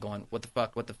rotation without going, what the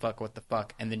fuck, what the fuck, what the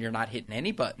fuck? And then you're not hitting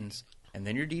any buttons, and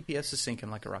then your DPS is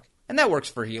sinking like a rock. And that works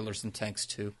for healers and tanks,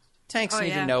 too. Tanks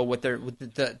need to know what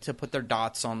to put their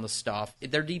dots on the stuff.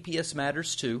 Their DPS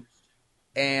matters, too.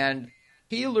 And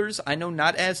healers, I know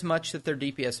not as much that their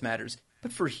DPS matters,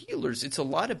 but for healers, it's a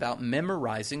lot about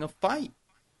memorizing a fight.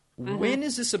 Mm-hmm. When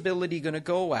is this ability going to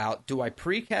go out? Do I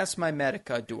precast my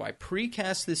Medica? Do I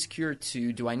precast this Cure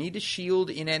 2? Do I need to shield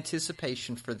in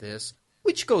anticipation for this?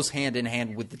 Which goes hand in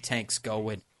hand with the tanks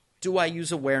going. Do I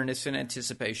use awareness in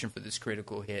anticipation for this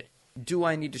critical hit? Do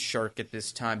I need to shark at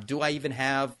this time? Do I even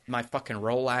have my fucking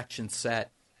roll action set?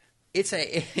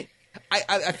 I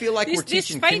feel like we're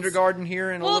teaching fights, kindergarten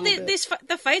here in a little bit.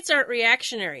 The fights aren't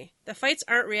reactionary. The fights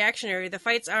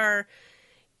are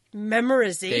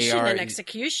memorization and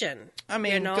execution. I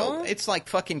mean, it's like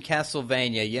fucking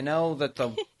Castlevania. You know that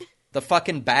the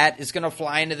fucking bat is going to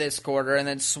fly into this corner and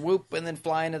then swoop and then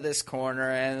fly into this corner,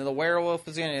 and the werewolf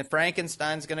is going to,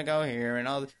 Frankenstein's going to go here, and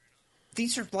all.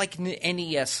 These are like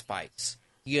NES fights.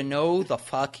 You know the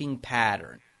fucking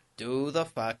pattern. Do the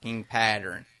fucking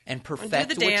pattern and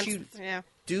perfect what you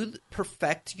do.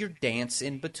 Perfect your dance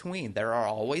in between. There are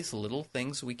always little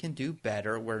things we can do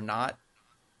better. We're not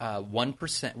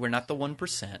 1%. We're not the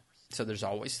 1%. So there's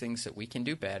always things that we can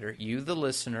do better. You, the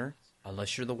listener,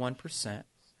 unless you're the 1%.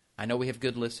 I know we have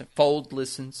good Fold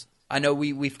listens. I know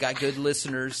we've got good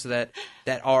listeners that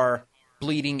are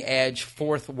bleeding edge,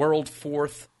 world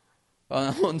fourth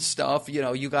on stuff.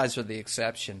 You guys are the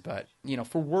exception. But,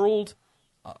 for world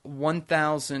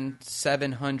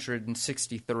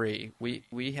 1,763,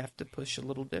 we have to push a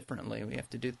little differently. We have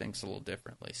to do things a little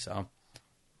differently. So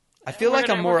I feel like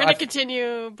I'm more... We're going to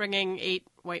continue bringing 8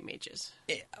 white mages.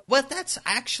 Well, that's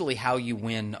actually how you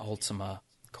win Ultimate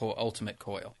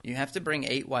Coil. You have to bring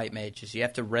 8 white mages. You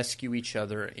have to rescue each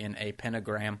other in a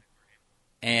pentagram.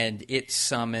 And it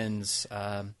summons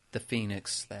the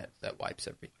phoenix that wipes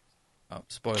every... Oh,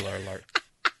 spoiler alert.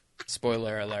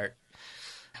 Spoiler alert.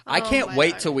 I can't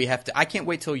wait till we have to... I can't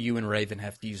wait till you and Raven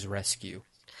have to use rescue.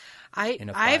 I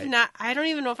don't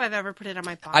even know if I've ever put it on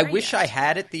my bar I wish yet. I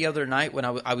had it the other night when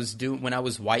I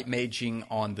was white maging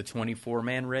on the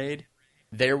 24-man raid.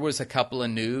 There was a couple of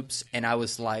noobs, and I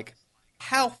was like,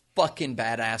 how fucking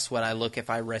badass would I look if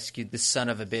I rescued this son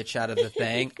of a bitch out of the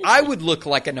thing? I would look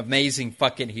like an amazing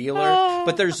fucking healer,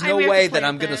 but there's no way that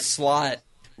I'm going to slot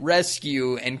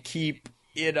rescue and keep,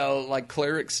 like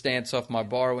cleric stance off my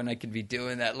bar when I could be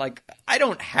doing that. Like, I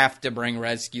don't have to bring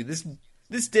rescue. This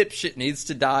dipshit needs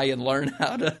to die and learn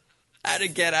how to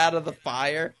get out of the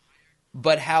fire.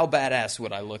 But how badass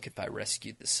would I look if I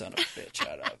rescued the son of a bitch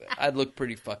out of it? I'd look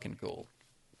pretty fucking cool.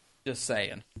 Just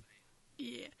saying.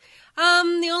 Yeah.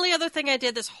 The only other thing I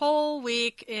did this whole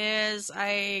week is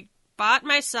I bought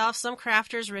myself some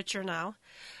Crafters Richer now.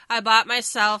 I bought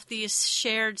myself the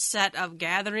shared set of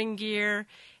gathering gear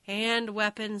and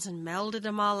weapons and melded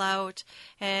them all out,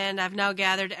 and I've now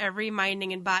gathered every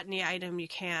mining and botany item you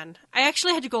can. I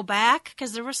actually had to go back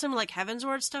because there was some like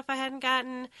Heavensward stuff I hadn't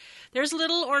gotten. There's a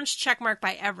little orange check mark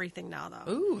by everything now,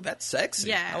 though. Ooh, that's sexy.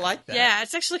 Yeah, I like that. Yeah,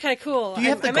 it's actually kind of cool. Do you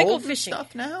have the I might go golden fishing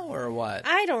stuff now, or what?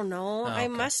 I don't know. Okay. I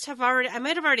might have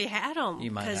already had them.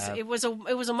 You might have. Because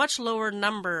it was a much lower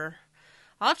number.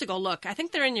 I'll have to go look. I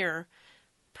think they're in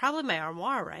probably my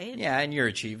armoire, right? Yeah, and your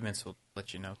achievements will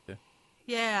let you know too.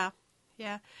 Yeah.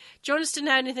 Jonas didn't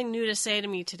have anything new to say to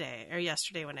me today or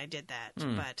yesterday when I did that,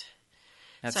 but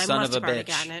That so I son must of a have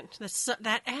already bitch. gotten it.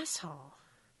 That asshole.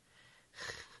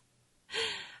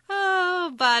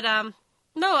 Oh, but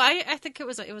no, I think it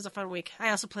was a fun week. I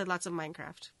also played lots of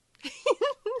Minecraft.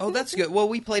 Oh, that's good. Well,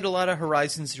 we played a lot of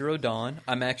Horizon Zero Dawn.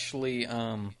 I'm actually,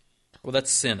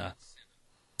 that's Senna.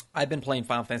 I've been playing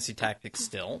Final Fantasy Tactics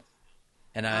still,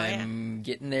 and I'm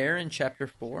getting there in Chapter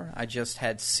 4. I just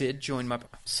had Sid join my...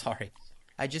 Sorry.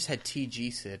 I just had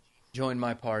TG Sid join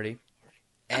my party,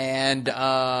 and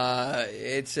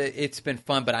it's been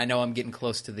fun, but I know I'm getting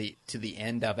close to the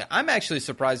end of it. I'm actually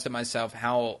surprised at myself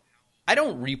how... I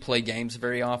don't replay games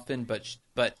very often, but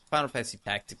Final Fantasy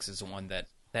Tactics is one that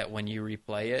when you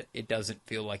replay it, it doesn't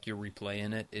feel like you're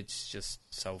replaying it. It's just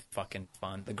so fucking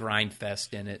fun. The grind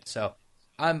fest in it. So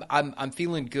I'm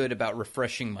feeling good about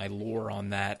refreshing my lore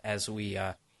on that as we,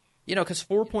 because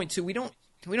 4.2 we don't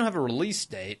have a release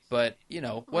date, but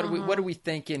what are we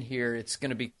thinking here? It's going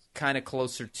to be kind of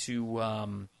closer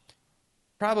to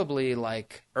probably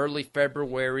like early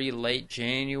February, late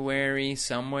January,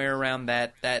 somewhere around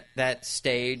that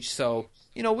stage. So.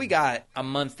 We got a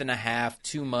month and a half,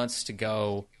 2 months to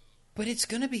go, but it's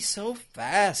going to be so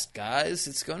fast, guys.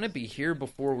 It's going to be here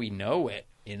before we know it,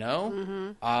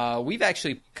 Mm-hmm. We've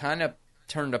actually kind of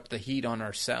turned up the heat on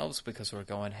ourselves because we're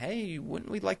going, hey,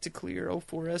 wouldn't we like to clear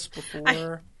 04S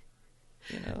before,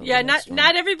 Yeah,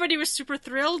 not everybody was super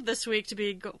thrilled this week to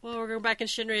be, we're going back in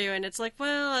Shinryu, and it's like,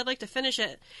 well, I'd like to finish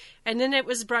it. And then it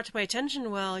was brought to my attention,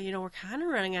 well, we're kind of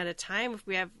running out of time if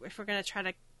we're going to try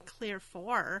to clear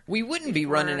 4. We wouldn't be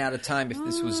running out of time if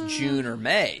this was June or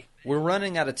May. We're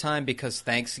running out of time because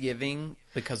Thanksgiving,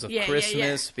 because of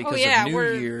Christmas, because of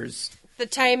New Year's. The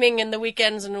timing and the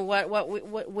weekends and what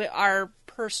our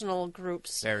personal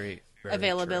groups very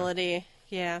availability.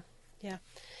 True. Yeah.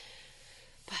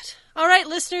 But all right,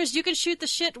 listeners, you can shoot the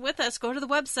shit with us. Go to the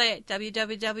website,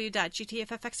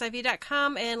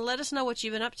 www.gtffxiv.com, and let us know what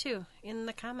you've been up to in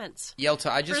the comments.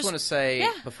 Yelta, I just want to say,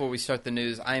 before we start the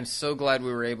news, I am so glad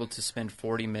we were able to spend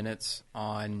 40 minutes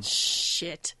on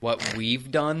what we've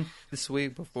done this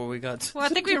week before we got to... Well, I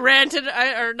think we ranted,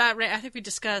 or not ranted, I think we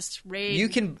discussed raid.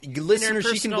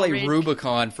 Listeners, you can blame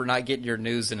Rubicon for not getting your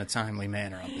news in a timely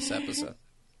manner on this episode.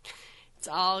 It's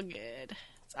all good.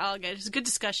 It's a good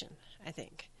discussion, I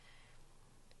think.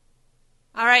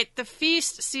 All right, The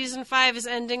Feast Season 5 is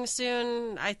ending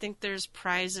soon. I think there's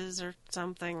prizes or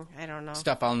something. I don't know.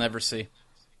 Stuff I'll never see.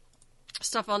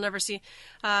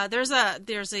 There's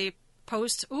a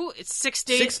post. Ooh, it's 6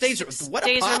 days. 6 days. What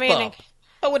a pop-up. Remaining.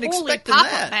 I wouldn't expect that. Holy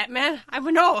pop-up, Batman. I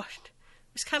would know. It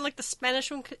was kind of like the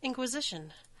Spanish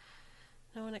Inquisition.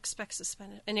 No one expects the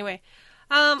Spanish. Anyway,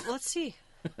 let's see.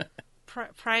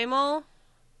 Primal.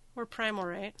 We're Primal,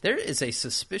 right? There is a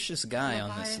suspicious guy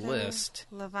on this list.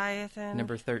 Leviathan.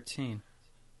 Number 13.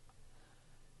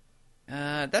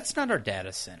 That's not our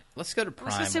data center. Let's go to I was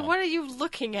Primal. going to say, what are you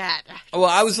looking at? Well,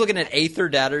 I was looking at Aether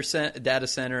data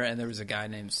center, and there was a guy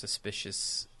named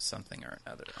Suspicious something or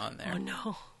another on there. Oh,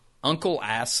 no. Uncle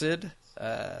Acid.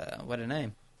 What a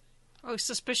name. Oh,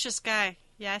 suspicious guy.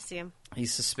 Yeah, I see him.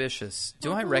 He's suspicious.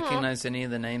 Do I recognize any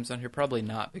of the names on here? Probably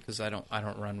not, because I don't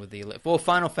run with the elite. Well,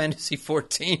 Final Fantasy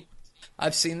 14.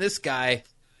 I've seen this guy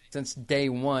since day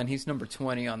one. He's number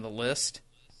 20 on the list.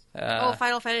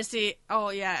 Final Fantasy. Oh,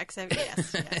 yeah,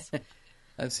 yes.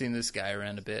 I've seen this guy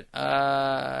around a bit.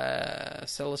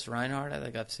 Celis Reinhardt. I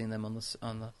think I've seen them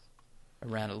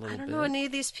around a little bit. I don't know any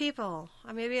of these people.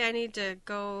 Maybe I need to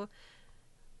go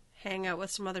hang out with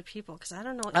some other people because I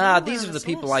don't know. These are the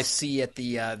people I see at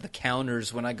the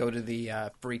counters when I go to the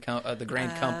the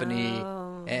Grand Company,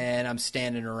 and I'm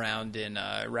standing around in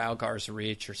Raugar's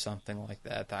Reach or something like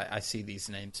that. I see these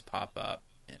names pop up,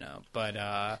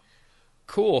 But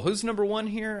cool. Who's number one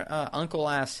here? Uncle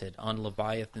Acid on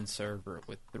Leviathan server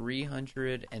with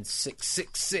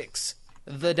 306,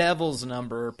 the Devil's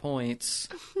number points.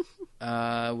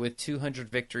 With 200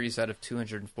 victories out of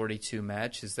 242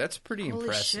 matches. That's pretty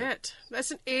impressive. Holy shit. That's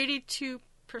an 82%.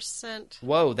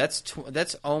 Whoa, that's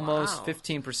almost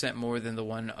 15% more than the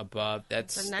one above.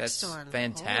 That's the next one.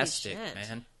 Fantastic,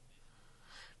 man.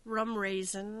 Rum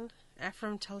Raisin,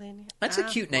 Ephraim Talini. That's a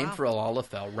cute name for a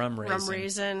Lalafell, Rum Raisin. Rum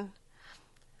Raisin.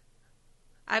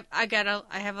 I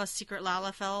have a secret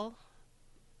Lalafell,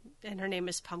 and her name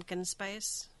is Pumpkin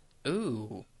Spice.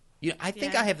 Ooh. I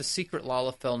think I have a secret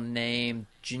Lalafell named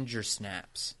Ginger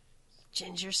Snaps.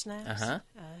 Ginger Snaps? Uh-huh.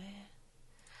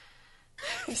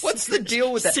 What's the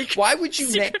deal with that? Why would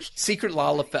you name secret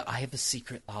Lalafell? I have a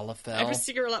secret Lalafell. I have a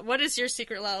secret. What is your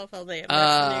secret Lalafell name?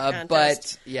 That's the new contest.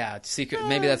 But yeah, secret.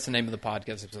 Maybe that's the name of the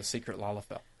podcast. It's a secret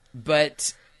Lalafell.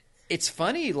 But it's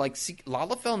funny. Like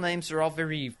Lalafell names are all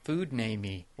very food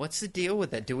namey. What's the deal with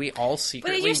that? Do we all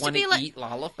secretly want to eat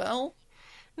Lalafell?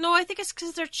 No, I think it's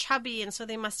because they're chubby, and so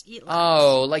they must eat lots.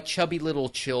 Oh, like chubby little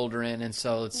children, and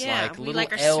so it's like little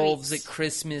elves sweets. at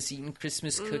Christmas eating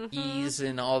Christmas cookies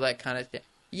and all that kind of thing.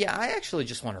 Yeah, I actually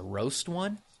just want to roast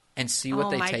one and see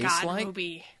what they taste like.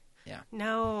 Moby. Yeah.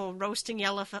 No, roasting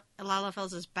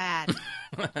Lalafells is bad.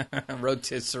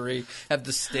 Rotisserie. Have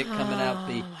the stick coming out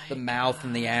the mouth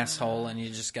and the asshole, and you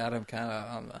just got them kind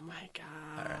of on the... Oh, my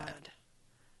God.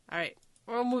 All right.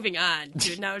 We're moving on,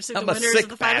 dude. Now it's the I'm a winners sick of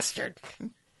the bastard.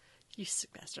 You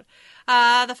sick bastard.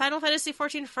 The Final Fantasy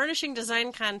XIV Furnishing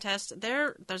Design Contest.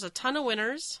 There's a ton of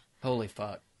winners. Holy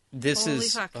fuck.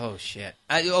 Oh, shit.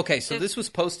 This was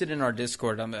posted in our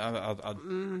Discord.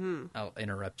 I'll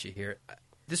interrupt you here.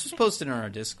 This was posted in our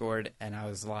Discord, and I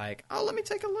was like, let me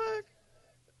take a look.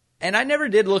 And I never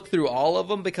did look through all of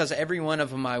them, because every one of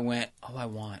them I went, I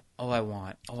want.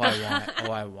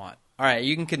 All right,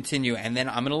 you can continue, and then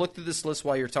I'm going to look through this list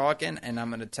while you're talking, and I'm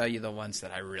going to tell you the ones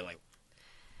that I really...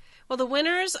 Well, the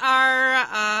winners are,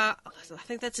 I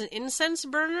think that's an incense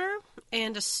burner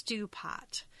and a stew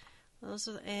pot.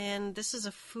 And this is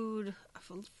a food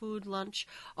lunch.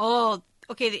 Oh,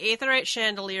 okay, the Aetheryte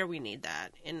chandelier, we need that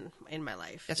in my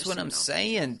life. That's what I'm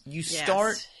saying. You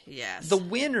start the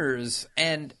winners,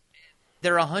 and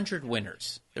there are 100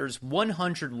 winners. There's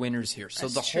 100 winners here. So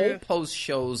That's whole post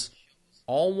shows...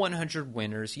 all 100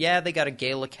 winners. Yeah, they got a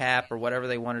Gala cap or whatever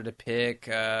they wanted to pick.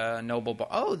 Noble Bar.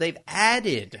 Oh, they've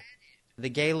added the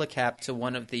Gala cap to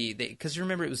one of the... Because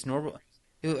remember, it was normal...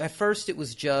 At first, it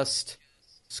was just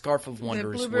Scarf of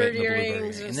Wondrous Wit and the Blueberry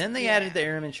Earring. And then they added the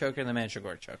Airman Choker and the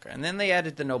Manticore Choker. And then they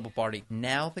added the Noble Bardi.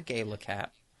 Now the Gala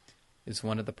cap is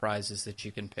one of the prizes that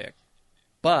you can pick.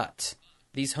 But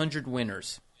these 100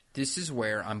 winners, this is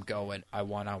where I'm going. I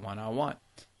want.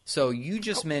 So you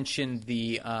just mentioned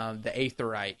the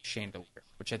Aetheryte chandelier,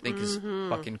 which I think is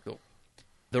fucking cool.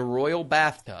 The Royal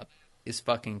Bathtub is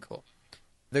fucking cool.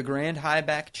 The Grand High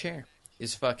Back Chair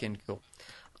is fucking cool.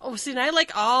 Oh, see, and I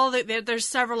like there's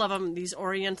several of them, these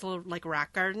Oriental, like,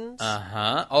 rock gardens.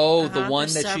 Oh, the one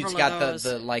that she's got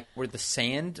the like, where the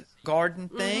sand garden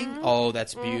thing? Mm-hmm. Oh,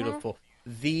 that's beautiful.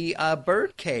 The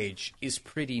bird cage is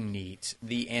pretty neat.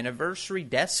 The anniversary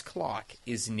desk clock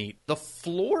is neat. The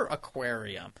floor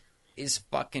aquarium is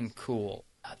fucking cool.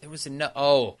 There was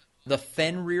the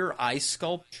Fenrir ice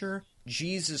sculpture.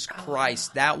 Jesus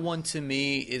Christ, that one to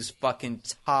me is fucking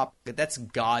top. That's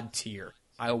god tier.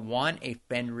 I want a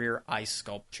Fenrir ice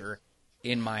sculpture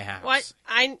in my house. What?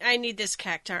 I need this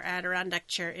cactar Adirondack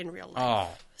chair in real life. Oh,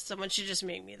 someone should just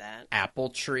make me that. Apple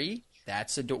tree.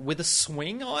 That's with a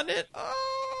swing on it.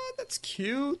 Oh, that's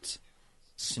cute.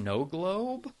 Snow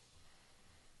globe.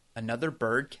 Another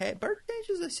bird cage. Bird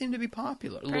cages that seem to be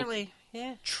popular. Apparently,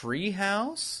 yeah. Tree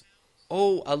house.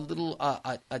 Oh, a little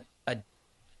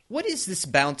What is this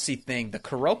bouncy thing? The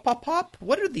Karopopop?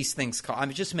 What are these things called? I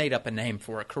just made up a name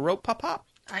for it. Karopopop?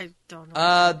 I don't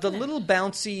know. The little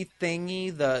bouncy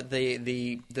thingy,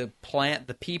 the plant,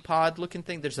 the pea pod looking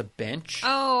thing. There's a bench.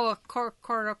 Oh, or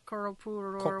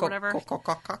whatever.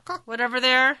 Whatever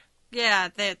they're. Yeah,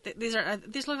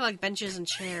 these look like benches and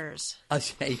chairs. A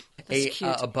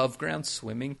above ground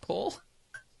swimming pool.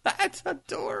 That's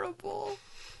adorable.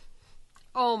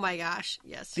 Oh my gosh,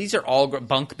 yes. These are all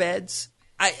bunk beds.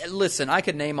 Listen, I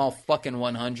could name all fucking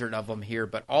 100 of them here,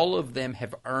 but all of them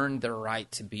have earned their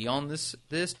right to be on this.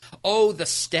 Oh, the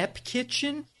step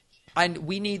kitchen.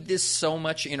 We need this so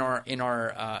much in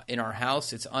our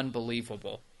house. It's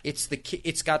unbelievable.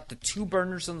 It's got the 2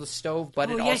 burners on the stove,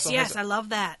 but it also has. I love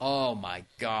that. Oh my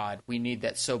God, we need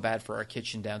that so bad for our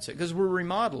kitchen downstairs because we're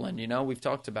remodeling. We've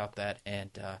talked about that, and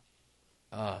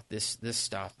this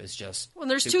stuff is just. Well,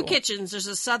 there's 2 kitchens. There's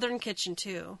a southern kitchen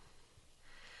too.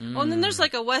 Oh, and then there's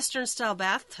like a Western-style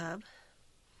bathtub.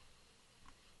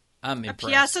 I'm impressed. A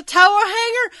Piazza Tower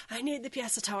hanger? I need the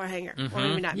Piazza Tower hanger. Mm-hmm. Or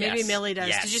maybe not. Yes. Maybe Millie does.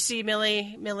 Yes. Did you see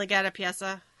Millie got a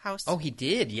Piazza house? Oh, he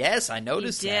did. Yes, I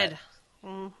noticed that. He did.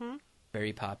 Mm-hmm.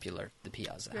 Very popular, the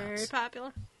Piazza house. Very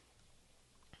popular.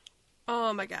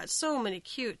 Oh, my God. So many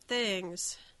cute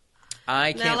things.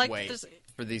 I can't wait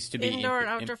for these to be... Indoor and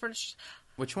outdoor furniture.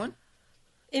 Which one?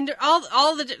 Indoor,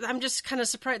 I'm just kind of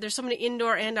surprised. There's so many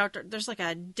indoor and outdoor. There's like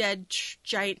a dead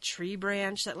giant tree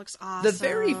branch that looks awesome. The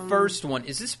very first one,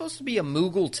 is this supposed to be a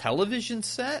Mughal television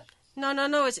set?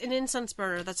 No. It's an incense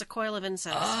burner. That's a coil of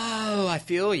incense. Oh, I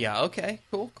feel ya. Okay,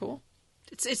 cool.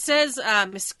 It says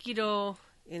mosquito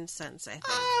incense, I think.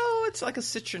 Oh, it's like a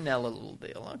citronella little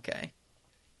deal. Okay.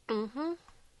 Mm-hmm.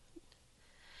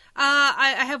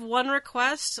 I have one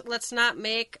request. Let's not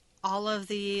make all of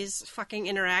these fucking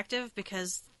interactive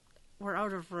because we're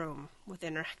out of room with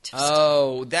interactive stuff.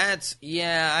 Oh, that's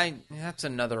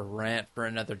another rant for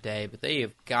another day, but they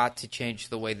have got to change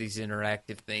the way these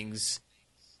interactive things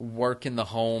work in the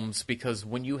homes because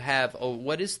when you have,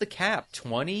 what is the cap?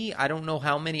 20? I don't know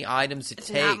how many items it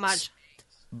takes. Not much.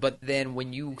 But then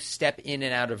when you step in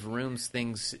and out of rooms,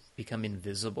 things become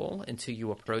invisible until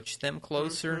you approach them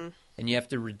closer. Mm-hmm. And you have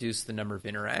to reduce the number of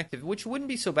interactive, which wouldn't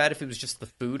be so bad if it was just the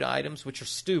food items, which are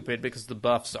stupid because the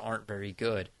buffs aren't very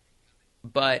good.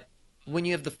 But when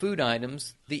you have the food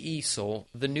items, the easel,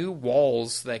 the new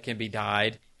walls that can be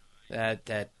dyed,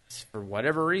 that for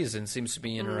whatever reason seems to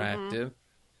be interactive,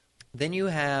 then you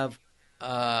have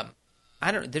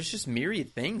there's just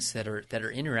myriad things that are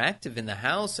interactive in the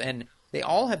house, and they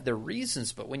all have their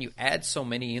reasons. But when you add so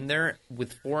many in there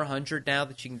with 400 now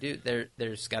that you can do,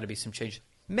 there's got to be some change.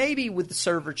 Maybe with the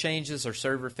server changes or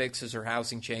server fixes or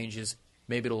housing changes,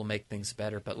 maybe it'll make things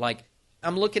better. But like,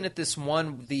 I'm looking at this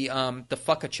one, the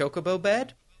fuck a chocobo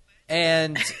bed,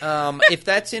 and if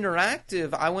that's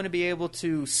interactive, I want to be able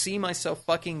to see myself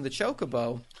fucking the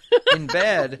chocobo in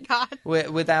bed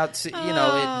without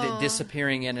it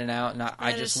disappearing in and out. And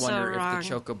I just wonder if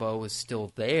the chocobo is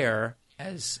still there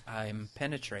as I'm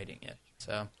penetrating it.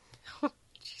 So,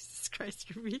 Jesus Christ,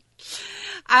 you're mean.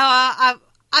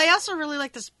 I also really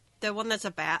like the one that's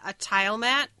a tile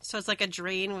mat. So it's like a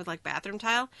drain with like bathroom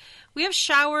tile. We have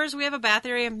showers. We have a bath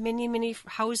area. Many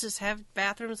houses have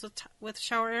bathrooms with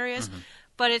shower areas. Mm-hmm.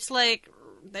 But it's like,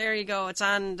 there you go. It's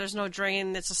on, there's no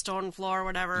drain. It's a stone floor or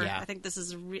whatever. Yeah. I think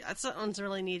that one's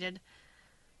really needed.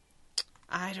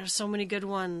 There's so many good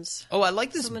ones. Oh, I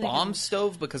like this bomb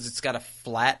stove because it's got a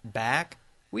flat back.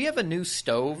 We have a new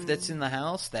stove that's in the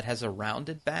house that has a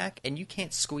rounded back, and you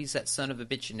can't squeeze that son of a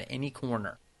bitch into any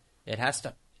corner. It has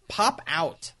to pop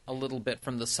out a little bit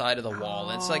from the side of the wall.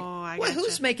 And it's like,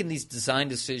 who's making these design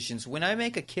decisions? When I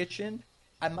make a kitchen,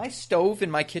 my stove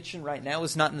in my kitchen right now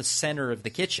is not in the center of the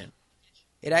kitchen.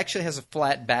 It actually has a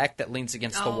flat back that leans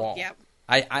against the wall. Yep.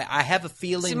 I have a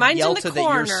feeling,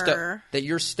 Yelta, that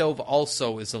your stove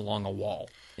also is along a wall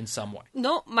in some way.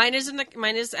 No, mine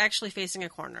is actually facing a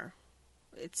corner.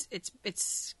 It's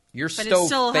your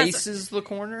stove faces the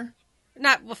corner?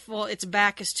 Its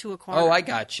back is to a corner. Oh, I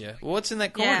got you. Well, what's in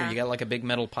that corner? Yeah. You got like a big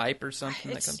metal pipe or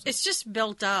something that comes. It's just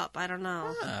built up. I don't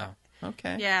know. Oh,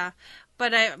 okay. Yeah,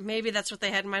 but maybe that's what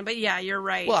they had in mind. But yeah, you're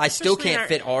right. Well, I still can't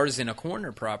fit ours in a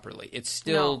corner properly. It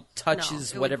still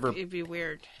touches whatever it'd be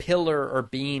weird pillar or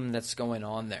beam that's going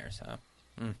on there. So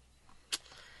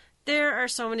there are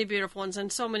so many beautiful ones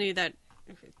and so many that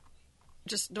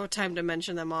just no time to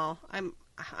mention them all.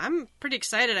 I'm pretty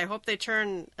excited. I hope they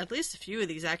turn at least a few of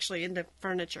these actually into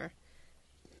furniture.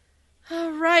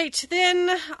 All right,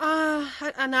 then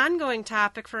an ongoing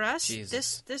topic for us.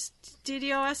 Jesus. This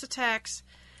DDoS attacks.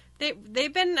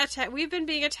 We've been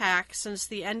being attacked since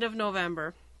the end of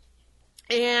November,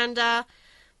 and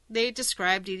they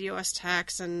describe DDoS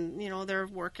attacks, and they're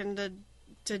working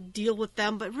to deal with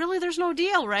them, but really there's no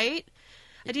deal, right?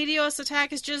 A DDoS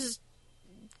attack is just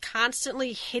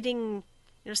constantly hitting,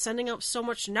 sending out so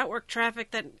much network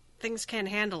traffic that things can't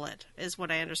handle it, is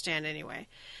what I understand anyway.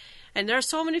 And there are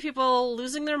so many people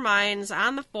losing their minds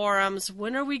on the forums.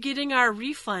 When are we getting our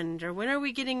refund? Or when are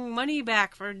we getting money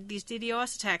back for these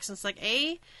DDoS attacks? And it's like,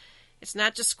 it's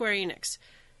not just Square Enix.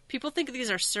 People think these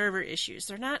are server issues.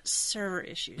 They're not server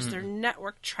issues. They're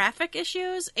network traffic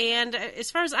issues. And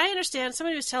as far as I understand,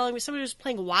 somebody was telling me somebody was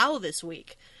playing WoW this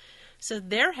week. So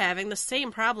they're having the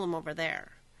same problem over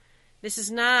there. This is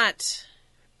not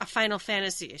a Final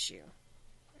Fantasy issue.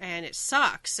 And it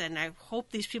sucks, and I hope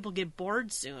these people get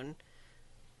bored soon.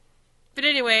 But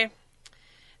anyway,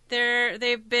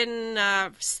 they've been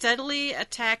steadily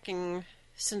attacking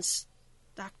since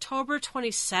October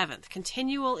 27th.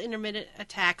 Continual intermittent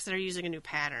attacks that are using a new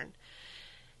pattern.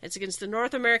 It's against the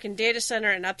North American Data Center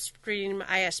and upstream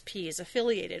ISPs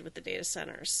affiliated with the data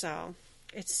centers. So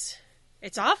it's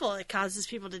awful. It causes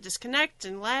people to disconnect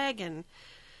and lag, and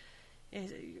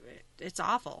it's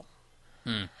awful.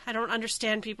 I don't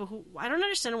understand I don't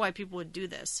understand why people would do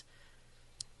this.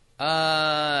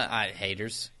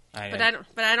 Haters. I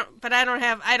don't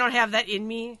have that in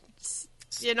me.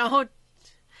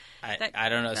 I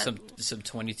don't know, some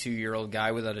 22-year-old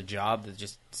guy without a job that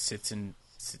just sits in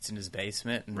his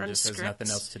basement and just has nothing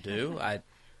else to do.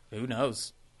 Who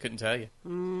knows? Couldn't tell you.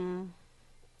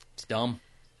 It's dumb.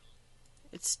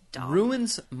 It's dumb.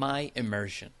 Ruins my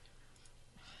immersion.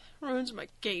 Ruins my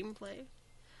gameplay.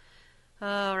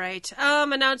 All right.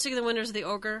 Announcing the winners of the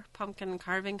Ogre Pumpkin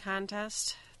Carving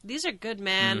Contest. These are good,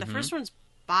 man. The first one's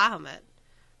Bahamut,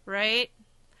 right?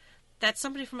 That's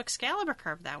somebody from Excalibur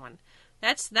carved that one.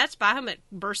 That's Bahamut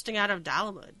bursting out of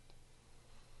Dalamud.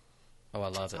 Oh, I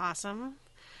love it. Awesome.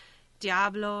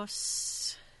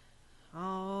 Diablos.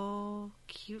 Oh,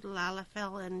 cute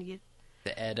Lalafell and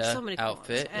the Edda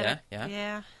outfit. Edda.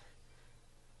 Yeah.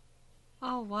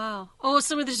 Oh, wow. Oh,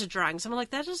 some of these are drawings. I'm like,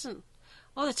 that doesn't...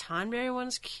 Oh, the Tonberry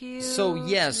one's cute. So,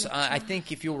 yes, I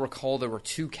think if you'll recall, there were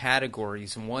two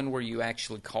categories. One where you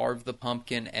actually carve the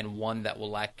pumpkin, and one that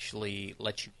will actually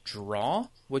let you draw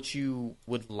what you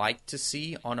would like to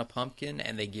see on a pumpkin,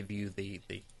 and they give you the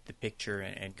picture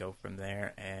and go from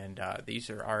there. And these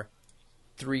are our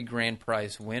 3 grand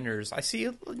prize winners. I see,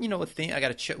 a thing. We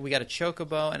got a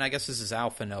Chocobo, and I guess this is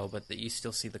Alphino, but you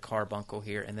still see the Carbuncle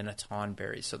here, and then a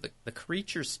Tonberry. So the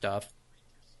creature stuff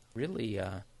really...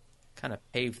 kind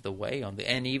of paved the way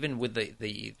and even with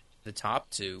the top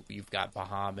two, you've got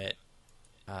Bahamut,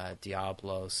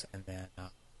 Diablos, and then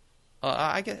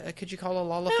I guess, could you call a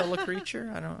Lalafell a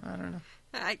creature? I don't know.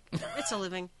 It's a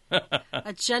living.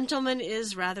 A Gentleman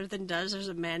is rather than does. There's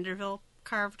a Manderville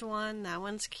carved one. That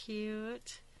one's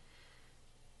cute.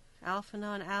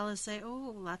 Alphino and Alizé.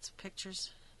 Oh, lots of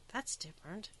pictures. That's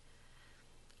different.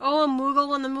 Oh, a Moogle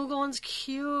one. The Moogle one's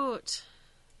cute.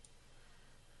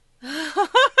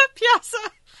 Piazza.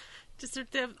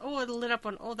 Oh, the lit up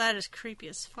one. Oh, that is creepy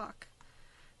as fuck.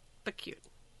 But cute.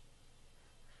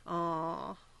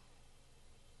 Oh.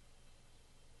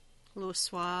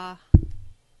 Louisoix.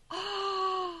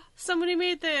 Oh, somebody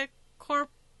made the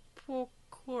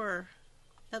Corpocore.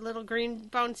 That little green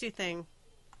bouncy thing.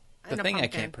 The thing I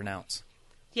can't pronounce.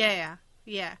 Yeah.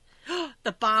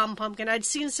 The bomb pumpkin. I'd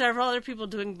seen several other people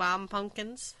doing bomb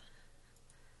pumpkins.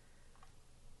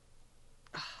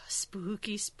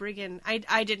 Spooky Spriggan.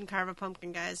 I didn't carve a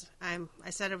pumpkin, guys. I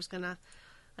said I was gonna,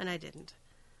 and I didn't.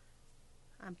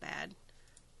 I'm bad.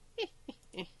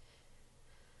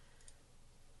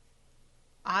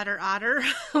 Otter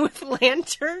with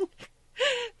lantern.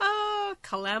 Oh,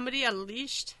 Calamity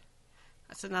Unleashed.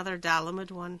 That's another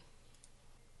Dalamud one.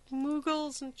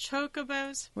 Moogles and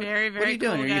Chocobos. Very, very cool. What are you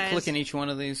doing? Cool, are you guys. clicking each one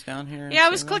of these down here? Yeah, I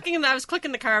was clicking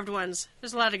the carved ones.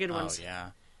 There's a lot of good ones. Oh, yeah.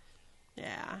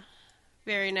 Yeah.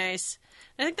 Very nice.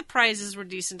 I think the prizes were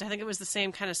decent. I think it was the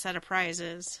same kind of set of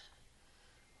prizes.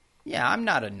 Yeah, I'm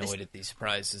not annoyed at these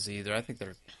prizes either. I think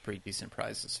they're pretty decent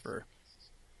prizes for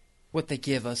what they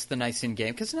give us, the nice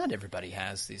in-game, because not everybody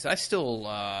has these. I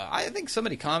think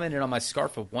somebody commented on my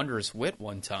Scarf of Wondrous Wit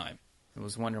one time. I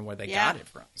was wondering where they got it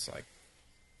from. It's like,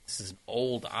 this is an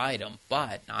old item,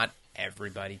 but not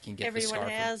everybody can get the Scarf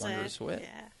of Wondrous Wit.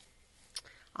 Yeah.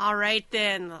 All right,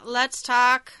 then. Let's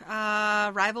talk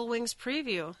Rival Wings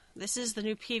preview. This is the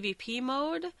new PvP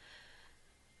mode.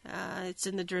 It's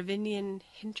in the Dravinian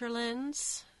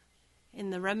hinterlands, in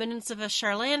the remnants of a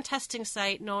Charlan testing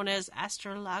site known as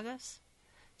Astrolagus,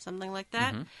 something like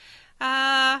that.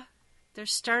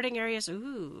 There's starting areas.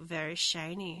 Ooh, very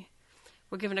shiny.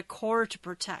 We're given a core to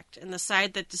protect, and the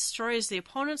side that destroys the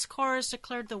opponent's core is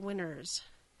declared the winners.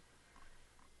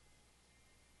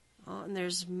 Oh, and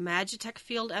there's Magitech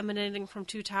field emanating from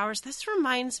 2 towers. This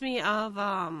reminds me of,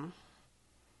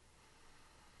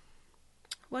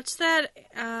 what's that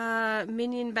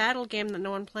minion battle game that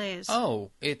no one plays?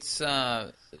 Oh, it's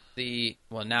well,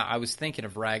 now I was thinking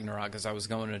of Ragnarok because I was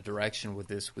going in a direction with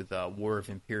this with War of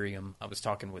Imperium. I was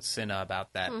talking with Cinna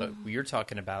about that, but you're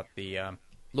talking about the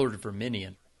Lord of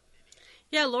Verminion.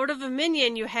 Yeah, Lord of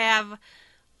Verminion, you have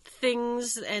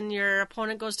things and your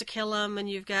opponent goes to kill them, and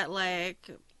you've got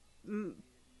like...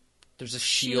 There's a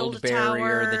shield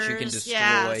barrier that you can destroy.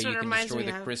 Yeah, you can destroy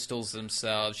the crystals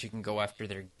themselves. You can go after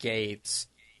their gates.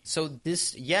 So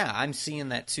this, I'm seeing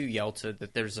that too, Yelta,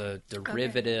 that there's a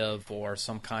derivative or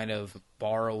some kind of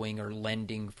borrowing or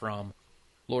lending from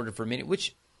Lord of Verminion,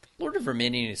 which Lord of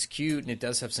Verminion is cute and it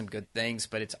does have some good things,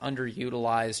 but it's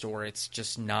underutilized or it's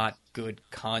just not good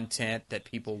content that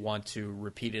people want to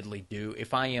repeatedly do.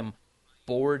 If I am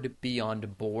bored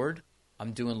beyond bored,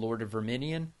 I'm doing Lord of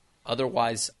Verminion.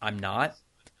 Otherwise, I'm not.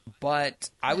 But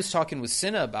I was talking with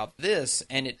Cinna about this,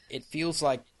 and it feels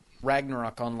like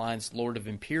Ragnarok Online's Lord of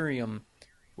Imperium,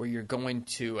 where you're going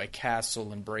to a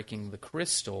castle and breaking the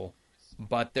crystal,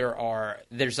 but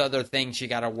there's other things you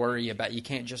got to worry about. You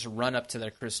can't just run up to their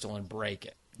crystal and break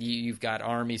it. You've got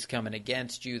armies coming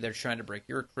against you. They're trying to break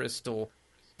your crystal.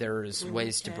 There's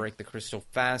ways to break the crystal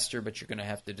faster, but you're going to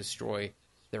have to destroy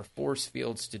their force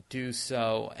fields to do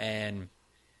so, and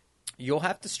you'll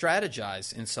have to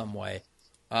strategize in some way.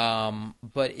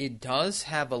 But it does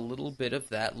have a little bit of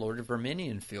that Lord of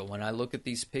Verminion feel. When I look at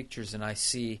these pictures and I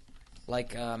see,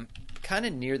 like, kind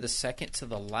of near the second to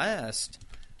the last,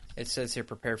 it says here,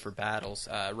 prepare for battles.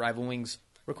 Rival Wings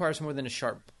requires more than a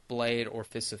sharp blade or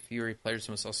fists of fury. Players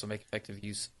must also make effective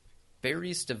use of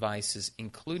various devices,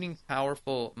 including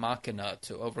powerful machina,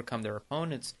 to overcome their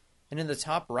opponents. And in the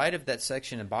top right of that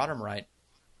section and bottom right,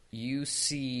 you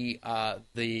see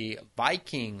the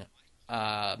Viking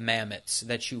mammoths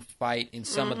that you fight in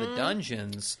some of the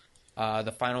dungeons,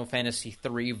 the Final Fantasy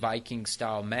III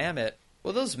Viking-style mammoth.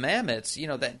 Well, those mammoths,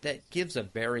 that gives a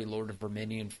very Lord of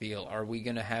Verminion feel. Are we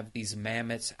going to have these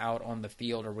mammoths out on the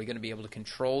field? Are we going to be able to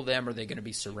control them? Are they going to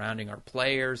be surrounding our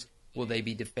players? Will they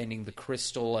be defending the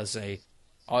crystal as a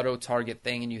auto-target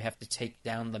thing, and you have to take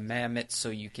down the mammoth so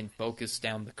you can focus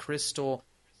down the crystal?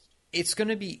 It's going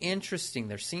to be interesting.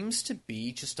 There seems to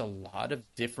be just a lot of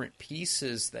different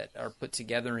pieces that are put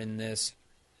together in this.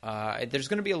 There's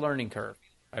going to be a learning curve,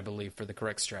 I believe, for the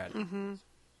correct strategy. Mm-hmm.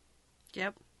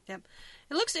 Yep.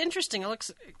 It looks interesting. It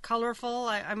looks colorful.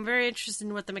 I'm very interested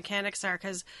in what the mechanics are,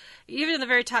 because even in the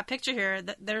very top picture here,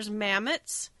 there's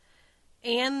mammoths,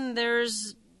 and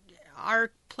there's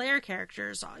our player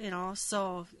characters,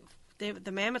 so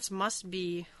the mammoths must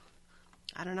be...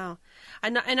 I don't know.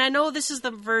 I know this is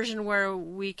the version where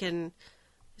we can...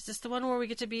 Is this the one where we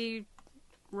get to be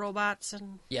robots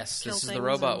and Yes, kill this is things the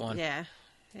robot one. Yeah.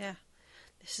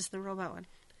 This is the robot one.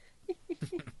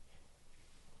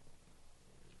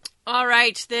 All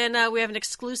right, then we have an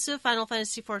exclusive Final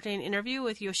Fantasy XIV interview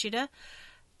with Yoshida.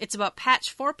 It's about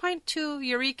patch 4.2,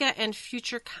 Eureka, and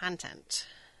future content.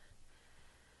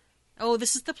 Oh,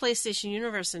 this is the PlayStation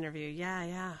Universe interview.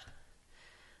 Yeah.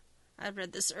 I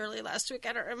read this early last week.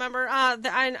 I don't remember. I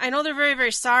know they're very,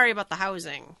 very sorry about the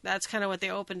housing. That's kind of what they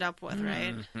opened up with,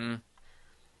 right? Mm-hmm.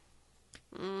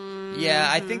 Yeah,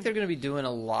 I think they're going to be doing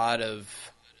a lot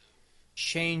of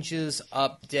changes,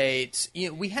 updates.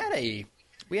 We had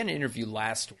an interview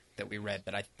last week that we read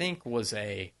that I think was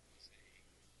a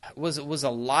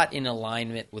lot in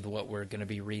alignment with what we're going to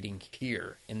be reading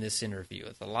here in this interview.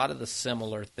 It's a lot of the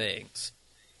similar things.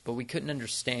 But we couldn't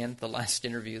understand the last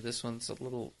interview. This one's a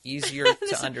little easier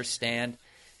to understand.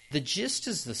 The gist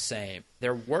is the same.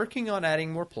 They're working on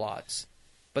adding more plots,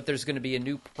 but there's going to be a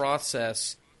new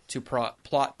process to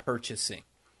plot purchasing.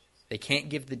 They can't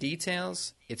give the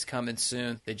details. It's coming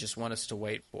soon. They just want us to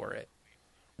wait for it.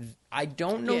 I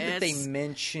don't know that they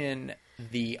mention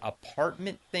the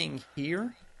apartment thing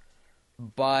here,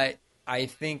 but I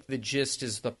think the gist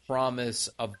is the promise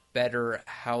of better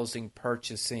housing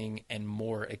purchasing and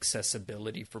more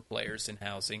accessibility for players in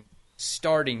housing,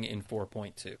 starting in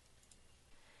 4.2.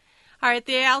 All right,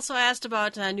 they also asked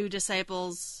about new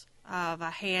disciples of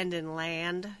Hand in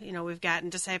Land. We've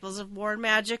gotten Disciples of War and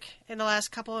Magic in the last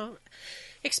couple of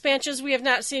expansions. We have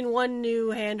not seen one new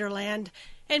Hand or Land.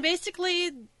 And basically,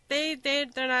 they're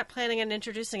not planning on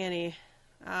introducing any.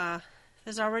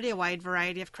 There's already a wide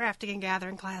variety of crafting and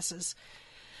gathering classes.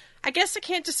 I guess I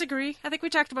can't disagree. I think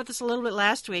we talked about this a little bit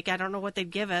last week. I don't know what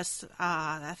they'd give us.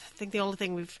 I think the only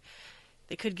thing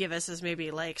they could give us is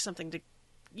maybe like something to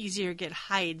easier to get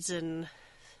hides and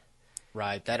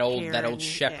Right, that old Karen,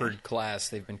 shepherd class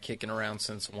they've been kicking around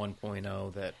since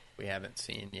 1.0 that we haven't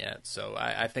seen yet. So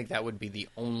I think that would be the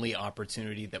only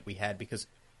opportunity that we had, because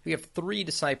we have 3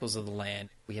 disciples of the land,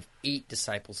 we have 8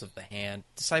 disciples of the hand.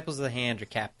 Disciples of the hand are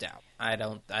capped out. I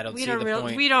don't see the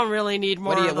point. We don't really need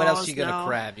more. Of those, what else are you gonna no.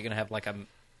 crab? You're gonna have like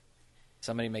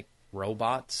somebody make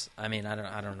robots? I mean,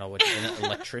 I don't know what an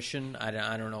electrician. I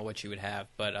don't know what you would have,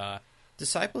 but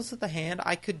disciples of the hand,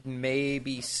 I could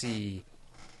maybe see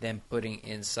them putting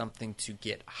in something to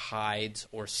get hides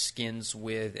or skins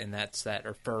with, and that's that,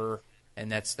 or fur,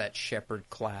 and that's that shepherd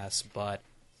class. But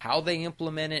how they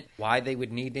implement it, why they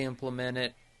would need to implement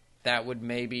it, that would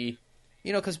maybe,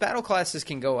 because battle classes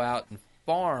can go out and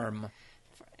farm.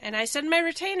 And I send my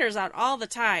retainers out all the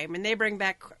time, and they bring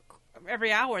back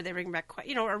every hour. They bring back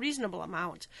a reasonable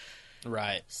amount.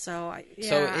 Right. So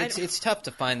it's tough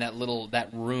to find that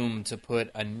room to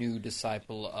put a new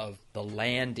disciple of the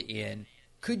land in.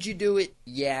 Could you do it?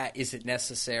 Yeah. Is it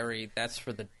necessary? That's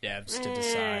for the devs to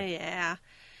decide. Yeah.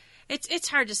 It's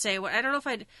hard to say. I don't know if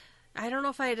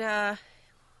I'd.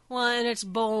 Well, and it's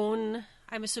bone.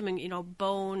 I'm assuming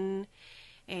bone,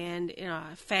 and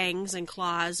fangs and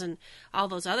claws and all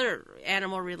those other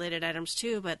animal-related items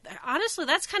too. But honestly,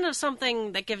 that's kind of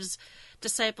something that gives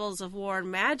Disciples of War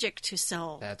magic to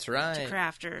sell. That's right. To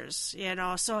crafters,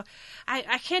 So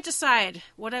I can't decide.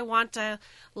 Would I want to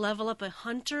level up a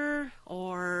hunter,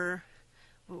 or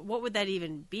what would that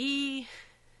even be?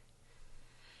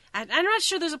 I'm not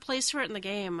sure there's a place for it in the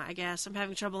game, I guess. I'm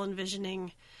having trouble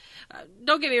envisioning.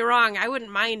 Don't get me wrong, I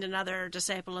wouldn't mind another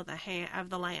Disciple of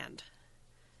the Land.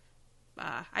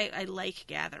 I like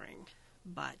gathering,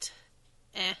 but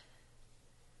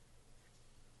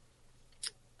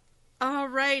All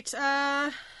right.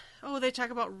 They talk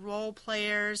about role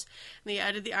players, and they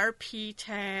added the RP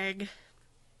tag.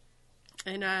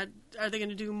 And are they going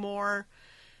to do more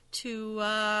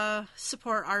to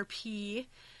support RP?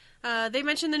 They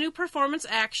mentioned the new performance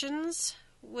actions,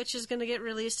 which is going to get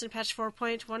released in patch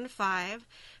 4.15,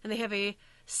 and they have a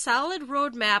solid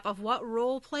roadmap of what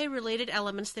roleplay related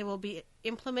elements they will be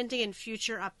implementing in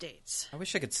future updates. I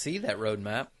wish I could see that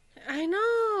roadmap. I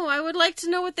know. I would like to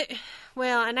know what they...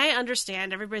 Well, and I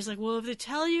understand. Everybody's like, well, if they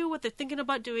tell you what they're thinking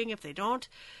about doing, if they don't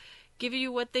give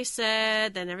you what they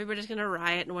said, then everybody's going to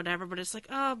riot and whatever. But it's like,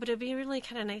 but it'd be really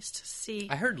kind of nice to see.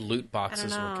 I heard loot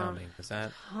boxes were coming. Is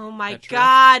that... Oh, my that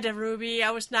God, Ruby.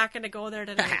 I was not going to go there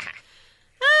tonight.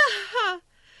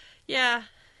 Yeah,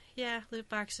 loot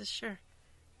boxes, sure.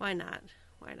 Why not?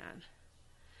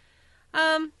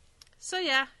 So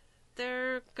yeah,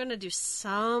 they're gonna do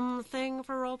something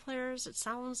for role players. It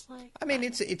sounds like. I mean,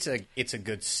 it's a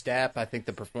good step. I think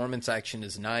the performance action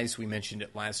is nice. We mentioned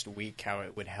it last week how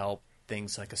it would help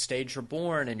things like a Stage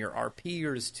Reborn and your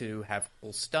RPers to have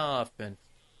cool stuff, and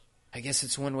I guess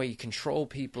it's one way you control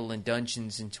people in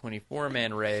dungeons in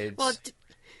 24-man raids. Well,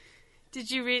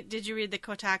 did you read the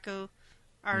Kotaku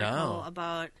article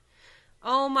about?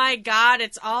 Oh my God!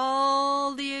 It's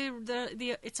all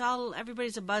it's all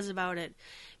everybody's a buzz about it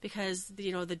because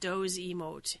the Doze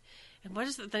emote, and what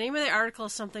is the name of the article?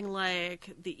 Is something like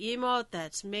the emote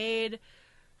that's made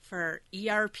for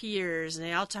ERPers, and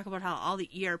they all talk about how all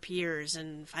the ERPers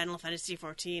in Final Fantasy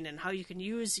XIV and how you can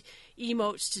use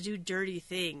emotes to do dirty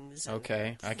things.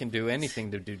 Okay, I can do anything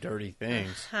to do dirty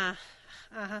things.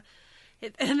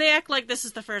 And they act like this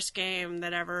is the first game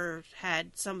that ever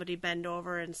had somebody bend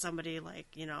over and somebody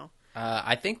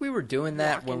I think we were doing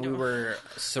that when we were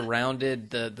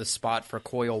surrounded the spot for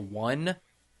Coil 1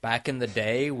 back in the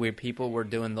day, where people were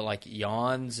doing the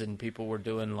yawns and people were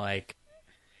doing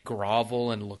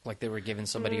grovel and looked like they were giving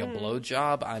somebody a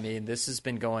blowjob. I mean, this has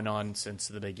been going on since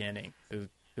the beginning.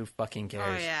 Who fucking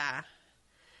cares? Oh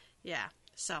yeah.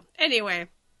 So anyway,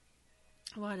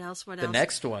 what else? The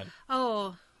next one.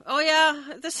 Oh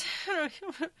yeah, this I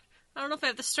don't know if I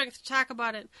have the strength to talk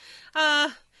about it.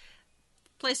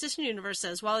 PlayStation Universe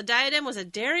says, while the Diadem was a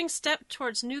daring step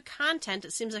towards new content,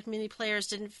 it seems like many players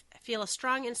didn't feel a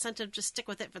strong incentive to stick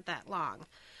with it for that long.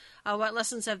 What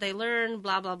lessons have they learned?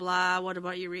 Blah, blah, blah. What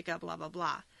about Eureka? Blah, blah,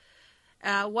 blah.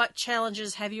 What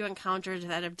challenges have you encountered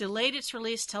that have delayed its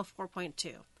release till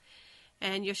 4.2?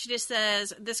 And Yoshida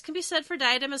says, this can be said for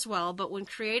Diadem as well, but when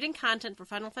creating content for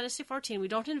Final Fantasy XIV, we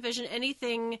don't envision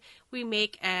anything we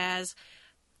make as,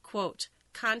 quote,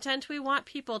 content we want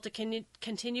people to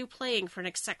continue playing for an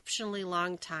exceptionally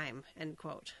long time, end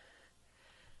quote.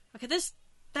 Okay,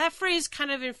 that phrase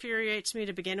kind of infuriates me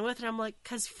to begin with, and I'm like,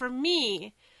 because for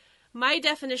me, my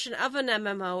definition of an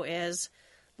MMO is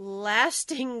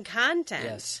lasting content.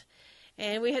 Yes.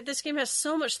 And this game has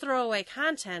so much throwaway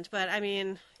content, but I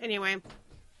mean, anyway,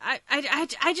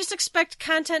 I just expect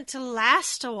content to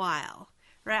last a while,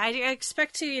 right? I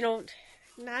expect to,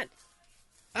 not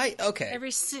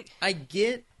every I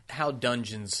get how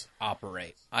dungeons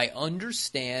operate. I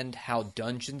understand how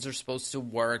dungeons are supposed to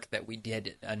work, that we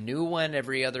did a new one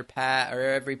every other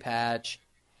every patch,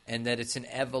 and that it's an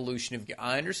evolution of gear.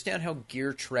 I understand how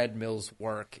gear treadmills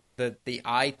work. The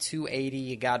i280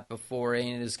 you got before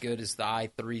ain't as good as the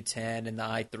i310 and the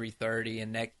i330,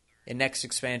 and next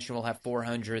expansion we'll have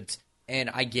 400s, and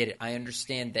I get it. I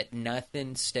understand that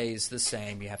nothing stays the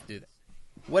same. You have to do that.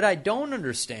 What I don't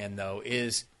understand, though,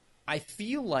 is I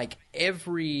feel like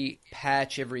every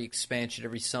patch, every expansion,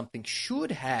 every something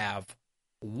should have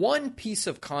one piece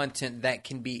of content that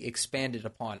can be expanded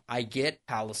upon. I get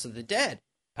Palace of the Dead.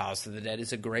 Palace of the Dead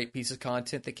is a great piece of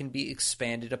content that can be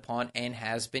expanded upon and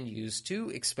has been used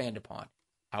to expand upon.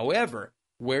 However,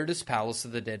 where does Palace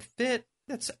of the Dead fit?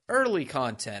 That's early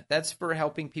content. That's for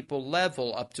helping people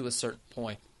level up to a certain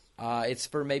point. It's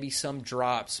for maybe some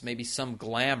drops, maybe some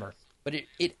glamour. But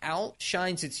it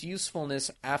outshines its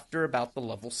usefulness after about the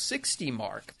level 60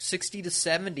 mark. 60 to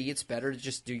 70, it's better to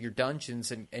just do your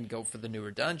dungeons and go for the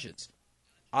newer dungeons.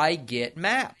 I get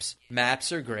maps.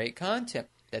 Maps are great content.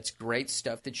 That's great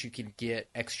stuff that you can get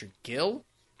extra gil.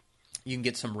 You can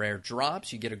get some rare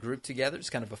drops. You get a group together.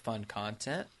 It's kind of a fun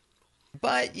content.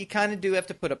 But you kind of do have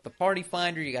to put up the party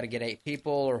finder. You got to get 8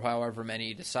 people or however many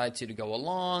you decide to go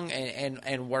along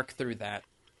and work through that.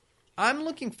 I'm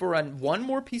looking for one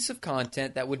more piece of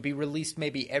content that would be released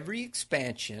maybe every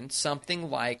expansion, something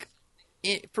like,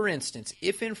 for instance,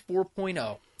 if in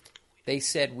 4.0 they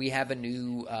said we have a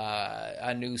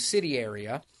new city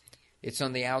area, it's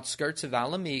on the outskirts of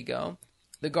Alamigo.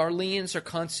 The Garleans are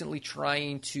constantly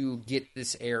trying to get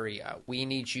this area. We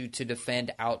need you to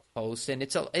defend outposts, and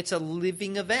it's a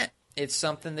living event. It's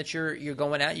something that you're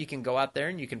going out. You can go out there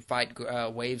and you can fight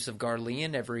waves of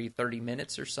Garlean every 30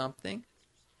 minutes or something.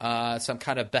 Some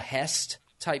kind of behest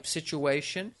type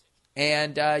situation,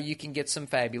 and you can get some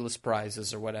fabulous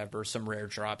prizes or whatever, some rare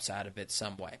drops out of it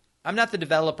some way. I'm not the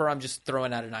developer, I'm just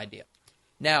throwing out an idea.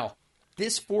 Now,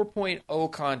 this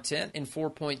 4.0 content in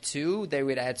 4.2, they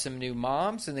would add some new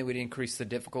mobs, and they would increase the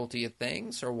difficulty of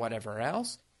things or whatever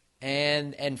else.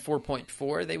 And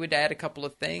 4.4, they would add a couple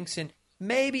of things, and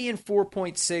maybe in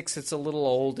 4.6 it's a little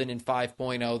old, and in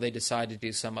 5.0 they decide to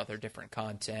do some other different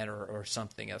content or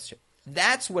something else.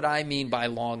 That's what I mean by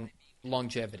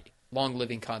longevity,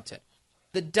 long-living content.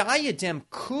 The Diadem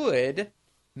could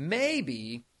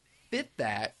maybe fit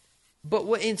that, but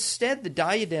instead the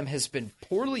Diadem has been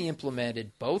poorly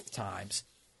implemented both times,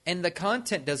 and the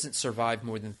content doesn't survive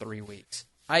more than 3 weeks.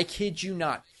 I kid you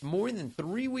not. More than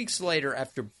 3 weeks later,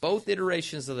 after both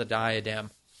iterations of the Diadem,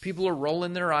 people are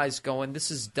rolling their eyes going, this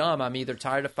is dumb. I'm either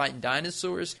tired of fighting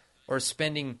dinosaurs or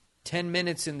spending 10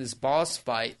 minutes in this boss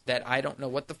fight that I don't know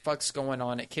what the fuck's going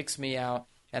on. It kicks me out,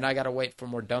 and I gotta wait for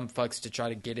more dumb fucks to try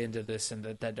to get into this and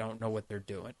that don't know what they're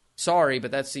doing. Sorry,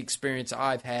 but that's the experience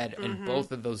I've had in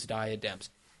both of those Diadems.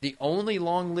 The only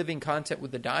long-living content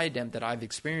with the Diadem that I've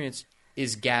experienced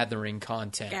is gathering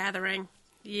content. Gathering.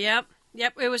 Yep.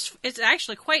 It's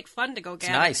actually quite fun to go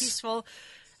gather. Nice. Peaceful.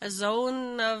 A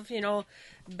zone of,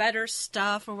 better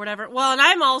stuff or whatever. Well, and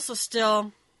I'm also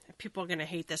still... People are going to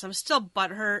hate this. I'm still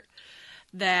butthurt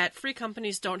that free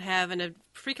companies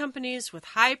with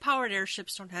high-powered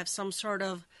airships don't have some sort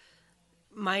of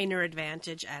minor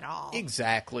advantage at all.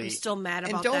 Exactly. I'm still mad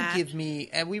about that. And don't give me,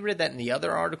 and we read that in the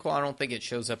other article, I don't think it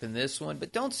shows up in this one,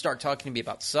 but don't start talking to me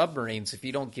about submarines if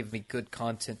you don't give me good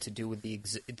content to do with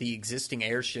the existing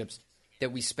airships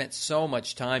that we spent so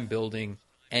much time building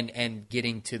and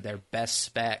getting to their best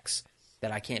specs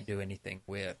that I can't do anything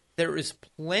with. There is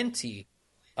plenty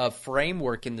of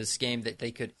framework in this game that they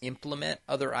could implement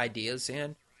other ideas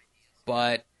in,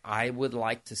 but I would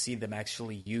like to see them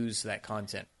actually use that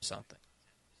content for something.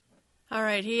 All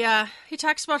right, he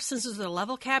talks about since there's a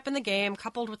level cap in the game,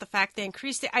 coupled with the fact they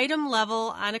increased the item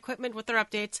level on equipment with their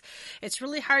updates, it's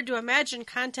really hard to imagine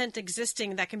content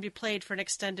existing that can be played for an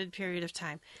extended period of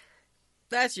time.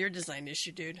 That's your design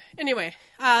issue, dude. Anyway,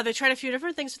 they tried a few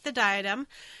different things with the Diadem.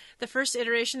 The first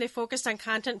iteration, they focused on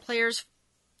content players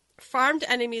farmed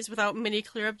enemies without many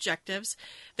clear objectives,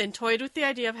 then toyed with the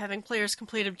idea of having players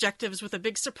complete objectives with a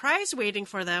big surprise waiting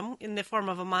for them in the form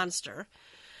of a monster.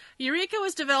 Eureka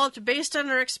was developed based on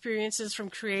our experiences from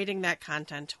creating that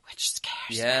content, which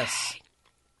scares me.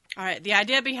 All right, the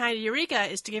idea behind Eureka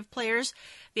is to give players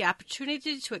the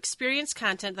opportunity to experience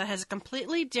content that has a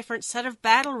completely different set of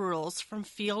battle rules from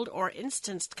field or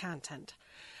instanced content.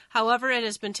 However, it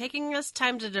has been taking us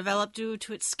time to develop due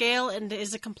to its scale and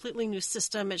is a completely new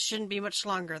system. It shouldn't be much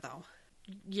longer, though.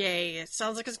 Yay. It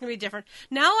sounds like it's going to be different.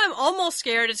 Now I'm almost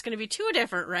scared it's going to be too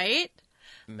different, right?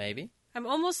 Maybe. I'm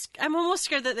almost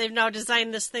scared that they've now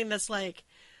designed this thing that's like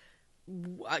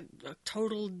a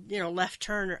total, left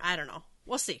turn, or I don't know.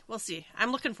 We'll see.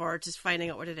 I'm looking forward to finding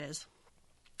out what it is.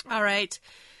 All right.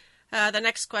 The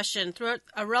next question. Throughout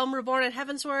A Realm Reborn and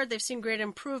Heavensward, they've seen great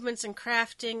improvements in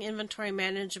crafting, inventory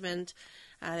management.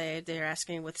 They're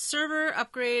asking, with server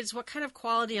upgrades, what kind of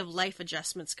quality of life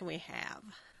adjustments can we have?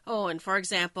 Oh, and for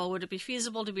example, would it be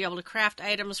feasible to be able to craft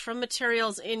items from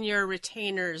materials in your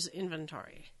retainer's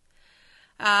inventory?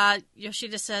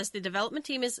 Yoshida says the development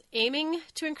team is aiming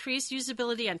to increase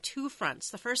usability on two fronts.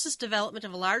 The first is development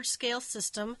of a large-scale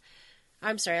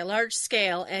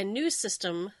and new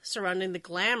system surrounding the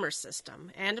Glamour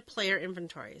system and player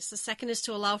inventories. The second is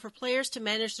to allow for players to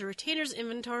manage the retainer's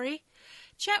inventory,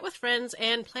 chat with friends,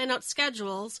 and plan out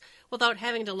schedules without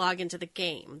having to log into the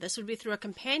game. This would be through a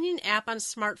companion app on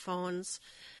smartphones.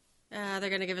 They're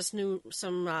going to give us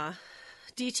some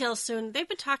details soon. They've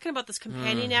been talking about this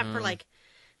companion app for like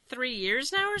 3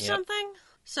 years now or something.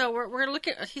 So we're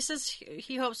looking. He says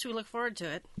he hopes we look forward to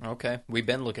it. Okay, we've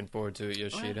been looking forward to it,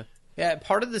 Yoshida. Yeah,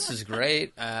 part of this is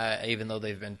great, even though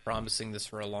they've been promising this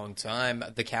for a long time.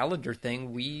 The calendar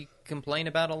thing we complain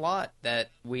about a lot, that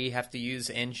we have to use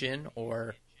Engine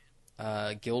or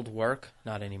Guild Work,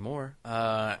 not anymore,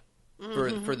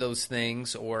 for those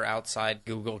things, or outside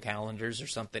Google Calendars or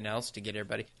something else to get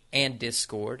everybody, and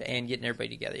Discord, and getting everybody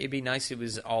together. It'd be nice if it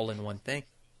was all in one thing.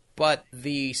 But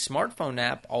the smartphone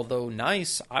app, although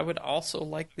nice, I would also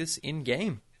like this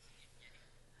in-game.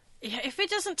 Yeah, if it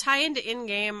doesn't tie into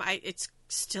in-game, it's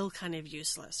still kind of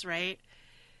useless, right?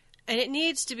 And it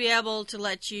needs to be able to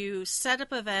let you set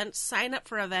up events, sign up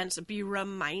for events, be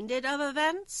reminded of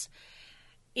events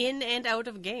in and out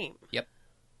of game. Yep.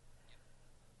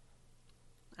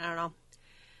 I don't know.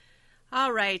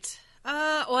 All right.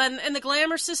 And the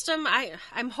Glamour system,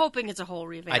 I'm hoping it's a whole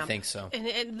revamp. I think so.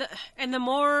 And the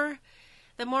more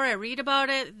I read about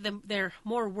it, they're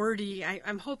more wordy.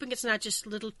 I'm hoping it's not just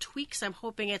little tweaks. I'm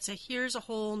hoping here's a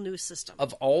whole new system.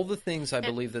 Of all the things I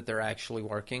believe that they're actually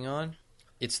working on,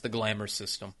 it's the Glamour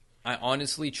system. I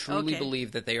honestly, truly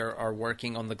believe that they are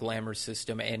working on the Glamour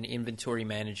system and inventory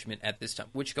management at this time,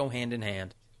 which go hand in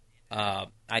hand.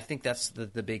 I think that's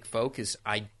the big focus.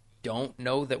 I don't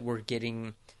know that we're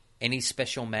getting any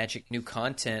special magic new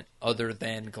content other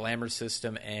than Glamour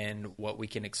system and what we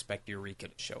can expect Eureka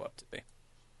to show up to be.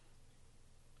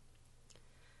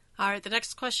 All right, the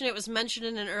next question, it was mentioned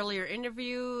in an earlier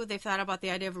interview. They thought about the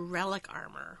idea of relic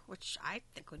armor, which I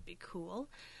think would be cool.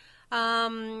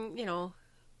 Have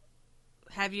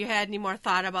you had any more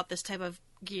thought about this type of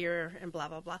gear and blah,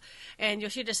 blah, blah? And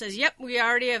Yoshida says, yep, we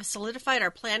already have solidified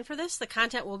our plan for this. The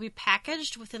content will be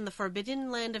packaged within the Forbidden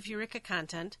Land of Eureka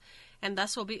content, and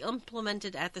thus will be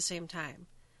implemented at the same time.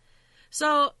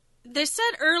 So they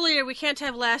said earlier we can't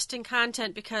have lasting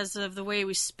content because of the way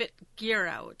we spit gear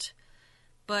out.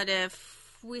 But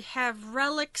if we have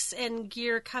relics and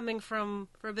gear coming from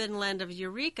Forbidden Land of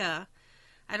Eureka,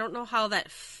 I don't know how that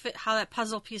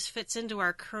puzzle piece fits into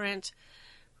our current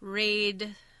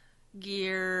raid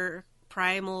gear,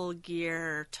 primal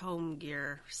gear, tome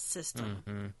gear system.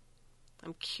 Mm-hmm.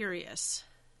 I'm curious.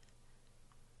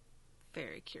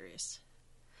 Very curious.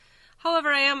 However,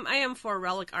 I am for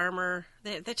relic armor.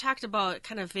 They talked about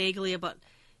kind of vaguely about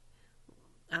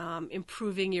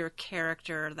improving your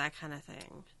character, that kind of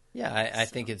thing. Yeah, I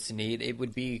think it's neat. It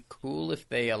would be cool if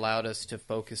they allowed us to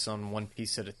focus on one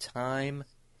piece at a time,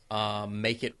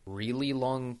 make it really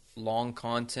long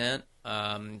content,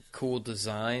 cool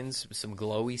designs, some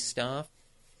glowy stuff.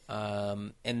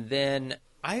 And then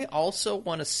I also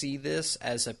want to see this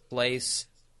as a place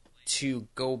to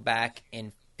go back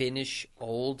and finish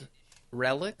old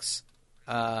relics.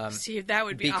 See, that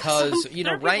would be because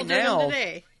awesome. Right now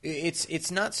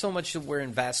it's not so much that we're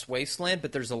in Vast Wasteland,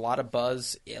 but there's a lot of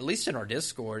buzz, at least in our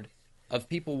Discord, of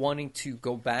people wanting to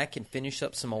go back and finish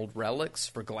up some old relics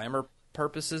for glamour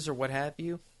purposes or what have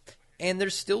you. And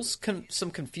there's still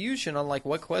some confusion on like,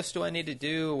 what quest do I need to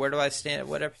do? Where do I stand?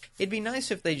 Whatever. It'd be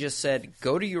nice if they just said,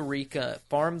 go to Eureka,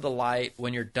 farm the light.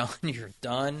 When you're done, you're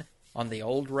done on the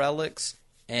old relics,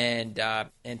 and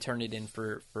turn it in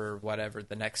for whatever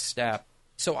the next step.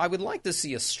 So I would like to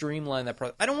see a streamline that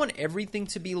process. I don't want everything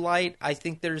to be light. I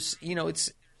think there's,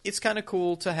 it's kind of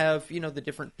cool to have, the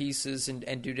different pieces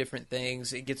and do different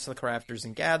things. It gets the crafters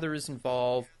and gatherers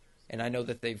involved. And I know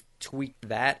that they've tweaked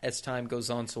that as time goes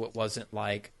on, so it wasn't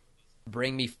like,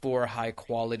 bring me 4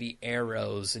 high-quality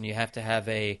arrows, and you have to have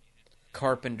a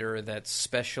carpenter that's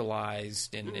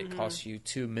specialized, and it costs you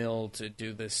 2 mil to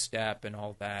do this step and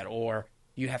all that. Or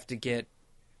you have to get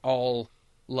all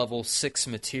level 6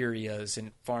 materias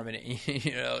and farming it.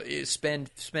 You know, spend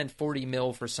 40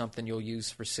 mil for something you'll use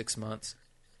for 6 months.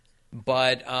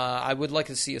 But I would like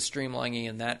to see a streamlining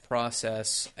in that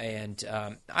process, and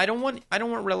I don't want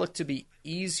Relic to be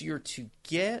easier to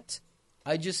get.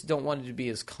 I just don't want it to be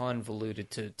as convoluted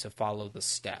to follow the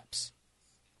steps.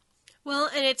 Well,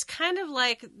 and it's kind of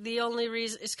like the only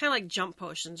reason, it's kind of like jump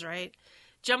potions, right?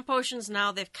 Jump potions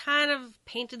now, they've kind of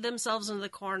painted themselves into the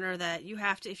corner that you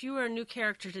have to, if you were a new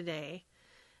character today,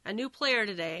 a new player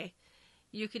today,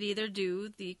 you could either do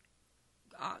the,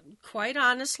 quite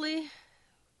honestly,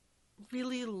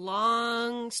 really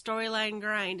long storyline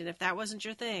grind, and if that wasn't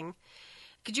your thing,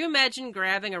 could you imagine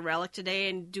grabbing a relic today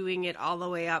and doing it all the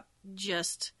way up?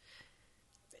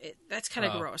 That's kind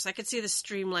of gross. I could see the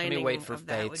streamlining. Let me wait for of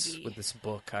that Fates would be... with this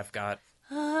book I've got.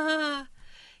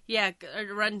 Yeah,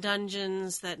 run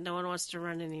dungeons that no one wants to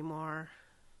run anymore.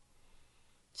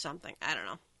 Something. I don't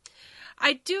know.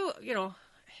 I do,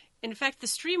 in fact, the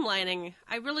streamlining,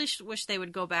 I really wish they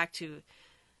would go back to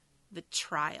the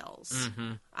trials.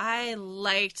 Mm-hmm.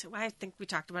 I think we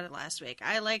talked about it last week.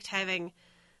 I liked having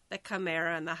the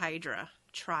Chimera and the Hydra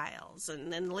trials,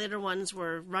 and then the later ones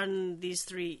were run these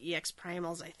 3 EX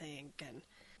primals, I think, and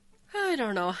I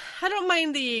don't know. I don't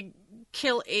mind the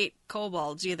kill 8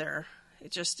 kobolds either.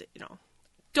 It just,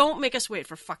 don't make us wait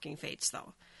for fucking Fates,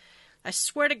 though. I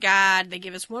swear to God, they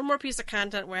give us one more piece of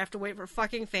content where I have to wait for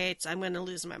fucking Fates, I'm going to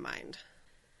lose my mind.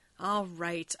 All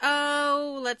right.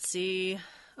 Oh, let's see.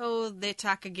 Oh, they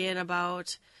talk again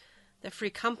about the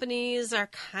free companies are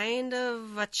kind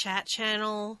of a chat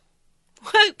channel.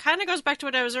 It kind of goes back to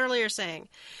what I was earlier saying.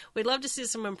 We'd love to see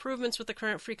some improvements with the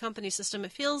current free company system.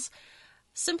 It feels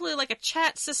simply like a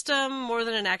chat system more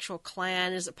than an actual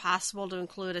clan. Is it possible to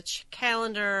include a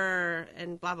calendar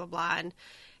and blah, blah, blah? And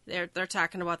they're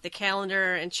talking about the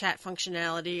calendar and chat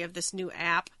functionality of this new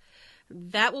app.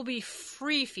 That will be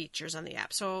free features on the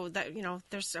app. So that,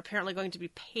 there's apparently going to be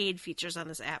paid features on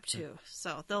this app too.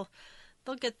 So they'll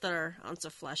get their ounce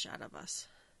of flesh out of us.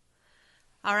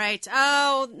 All right.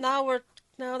 Oh,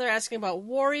 now they're asking about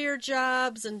warrior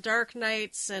jobs and Dark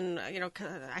Knights, and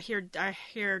I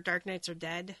hear Dark Knights are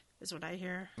dead is what I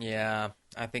hear. Yeah,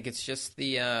 I think it's just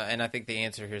the and I think the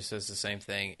answer here says the same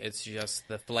thing. It's just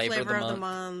the flavor of the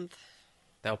month.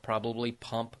 They'll probably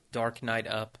pump Dark Knight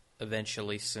up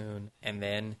eventually soon, and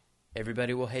then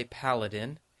everybody will hate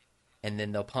Paladin, and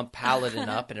then they'll pump Paladin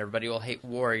up, and everybody will hate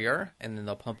Warrior, and then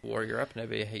they'll pump Warrior up, and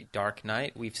everybody will hate Dark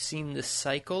Knight. We've seen this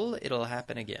cycle. It'll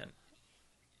happen again.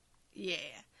 Yeah.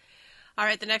 All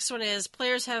right, the next one is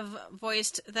players have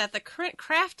voiced that the current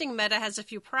crafting meta has a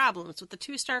few problems, with the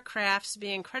 2-star crafts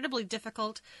being incredibly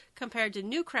difficult compared to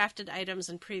new crafted items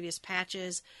in previous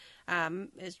patches.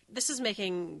 This is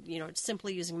making,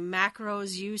 simply using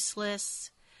macros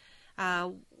useless.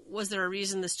 Was there a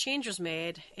reason this change was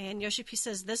made? And Yoshi P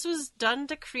says, this was done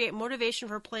to create motivation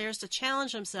for players to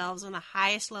challenge themselves on the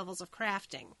highest levels of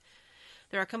crafting.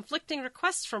 There are conflicting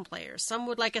requests from players. Some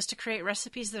would like us to create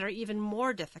recipes that are even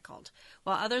more difficult,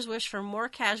 while others wish for more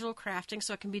casual crafting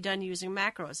so it can be done using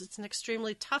macros. It's an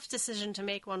extremely tough decision to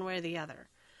make one way or the other.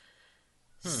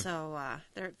 So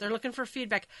they're looking for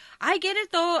feedback. I get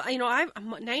it though.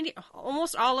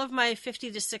 Almost all of my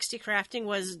 50 to 60 crafting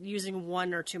was using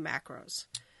 1 or 2 macros.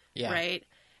 Yeah. Right.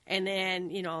 And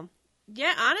then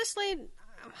honestly,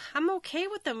 I'm okay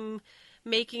with them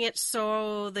making it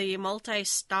so the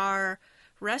multi-star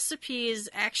recipes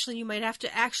actually you might have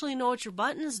to actually know what your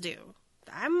buttons do.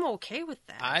 I'm okay with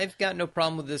that. I've got no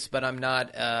problem with this, but I'm not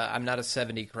a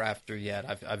 70 crafter yet.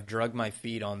 I've drug my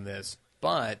feet on this,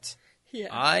 but. Yeah.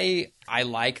 I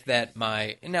like that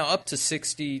now up to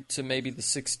 60 to maybe the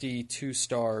 62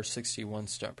 star, 61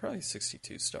 star, probably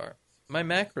 62 star. My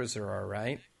macros are all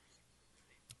right.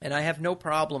 And I have no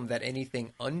problem that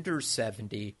anything under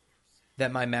 70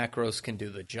 that my macros can do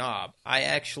the job. I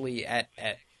actually at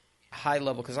high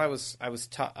level, cuz I was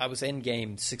end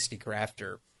game 60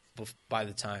 crafter by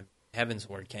the time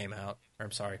Heavensward came out, or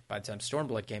I'm sorry, by the time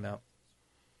Stormblood came out.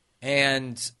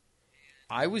 And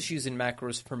I was using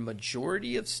macros for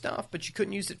majority of stuff, but you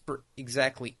couldn't use it for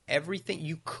exactly everything.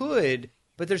 You could,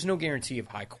 but there's no guarantee of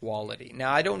high quality.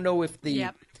 Now, I don't know if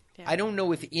I don't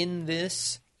know if in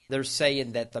this they're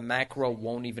saying that the macro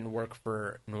won't even work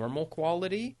for normal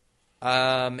quality.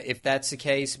 If that's the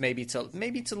case, maybe it's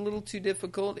a little too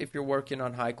difficult if you're working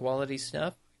on high quality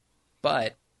stuff.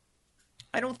 But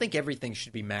I don't think everything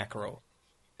should be macroable.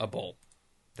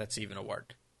 That's even a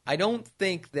word. I don't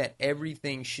think that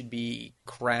everything should be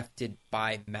crafted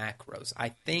by macros. I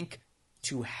think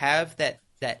to have that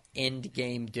end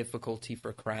game difficulty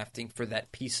for crafting for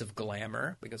that piece of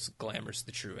glamour, because glamour's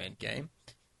the true end game,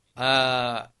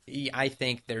 I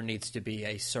think there needs to be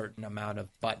a certain amount of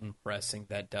button pressing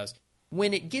that does.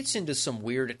 When it gets into some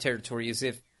weird territory is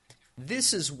if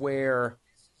this is where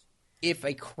if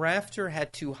a crafter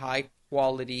had too high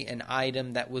quality an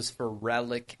item that was for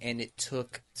relic and it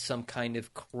took some kind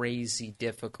of crazy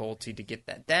difficulty to get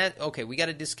that okay, we got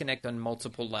to disconnect on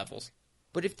multiple levels.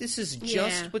 But if this is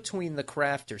just between the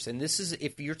crafters, and this is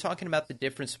if you're talking about the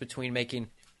difference between making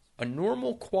a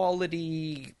normal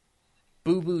quality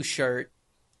boo-boo shirt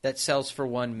that sells for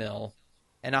 1 mil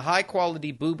and a high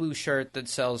quality boo-boo shirt that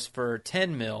sells for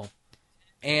 10 mil,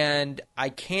 and I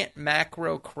can't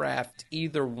macro craft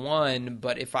either one,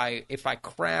 but if I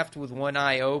craft with one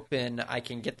eye open, I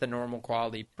can get the normal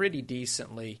quality pretty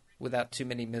decently without too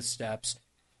many missteps.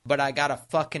 But I gotta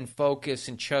fucking focus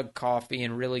and chug coffee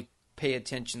and really pay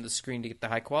attention to the screen to get the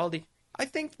high quality. I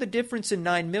think the difference in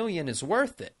 9 million is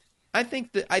worth it. I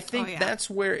think that's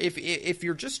where if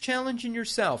you're just challenging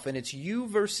yourself and it's you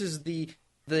versus the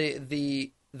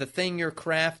thing you're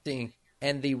crafting,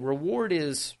 and the reward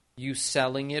is you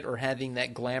selling it or having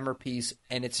that glamour piece,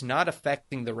 and it's not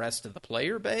affecting the rest of the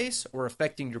player base or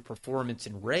affecting your performance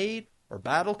in raid or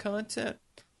battle content,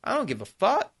 I don't give a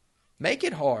fuck. Make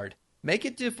it hard. Make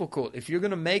it difficult. If you're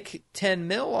going to make 10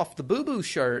 mil off the boo-boo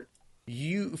shirt,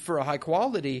 for a high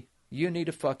quality, you need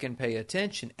to fucking pay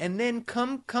attention. And then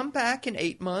come back in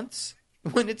 8 months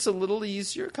when it's a little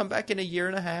easier. Come back in a year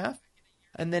and a half.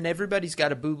 And then everybody's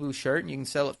got a boo-boo shirt and you can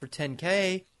sell it for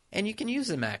 10K and you can use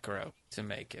a macro to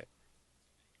make it.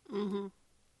 Mm-hmm.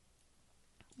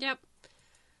 Yep.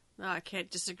 No, I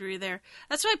can't disagree there.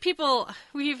 That's why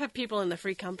we've had people in the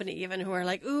free company even who are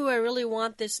like, ooh, I really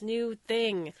want this new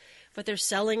thing, but they're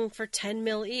selling for 10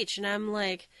 mil each. And I'm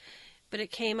like, but it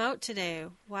came out today.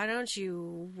 Why don't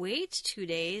you wait 2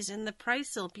 days and the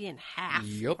price will be in half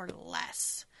or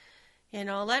less? You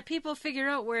know, let people figure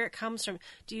out where it comes from.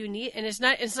 Do you need, and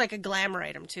it's like a glamour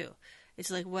item too. It's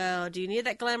like, well, do you need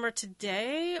that glamour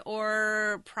today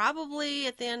or probably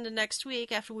at the end of next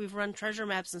week after we've run treasure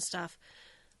maps and stuff?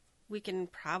 We can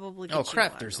probably get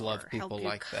crafters love people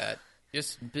like that.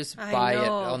 Just buy it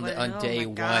on day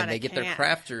one. They get their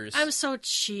crafters. I'm so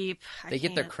cheap. They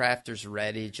get their crafters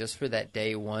ready just for that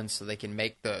day one, so they can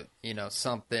make the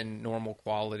something normal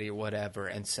quality or whatever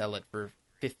and sell it for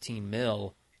 15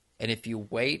 mil. And if you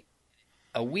wait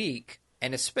a week,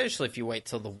 and especially if you wait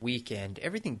till the weekend,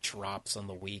 everything drops on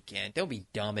the weekend. Don't be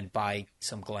dumb and buy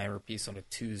some glamour piece on a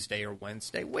Tuesday or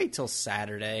Wednesday. Wait till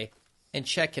Saturday and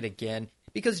check it again.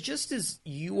 Because just as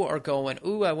you are going,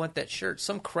 ooh, I want that shirt,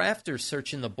 some crafter's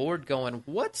searching the board going,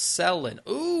 what's selling?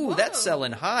 Ooh, whoa, that's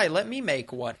selling high. Let me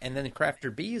make one. And then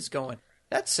crafter B is going,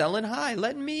 that's selling high.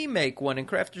 Let me make one. And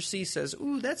crafter C says,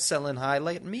 ooh, that's selling high.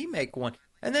 Let me make one.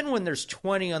 And then when there's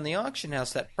 20 on the auction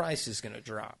house, that price is going to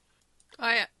drop. Oh,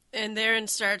 yeah. And therein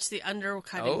starts the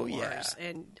undercutting wars.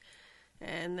 Yeah.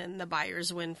 And then the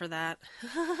buyers win for that.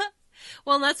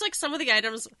 Well, and that's like some of the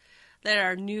items that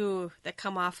are new that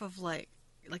come off of like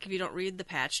if you don't read the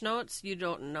patch notes, you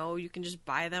don't know. You can just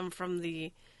buy them from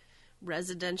the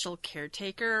residential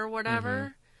caretaker or whatever.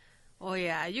 Mm-hmm. Oh,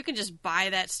 yeah. You can just buy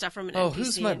that stuff from an NPC.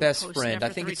 Who's my best friend? I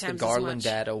think it's the Garland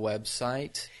Data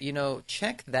website.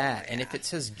 Check that. And if it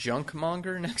says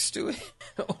Junkmonger next to it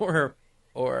or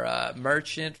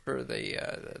merchant for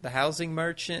the housing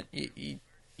merchant,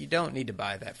 you don't need to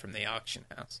buy that from the auction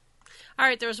house. All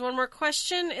right, there was one more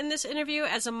question in this interview.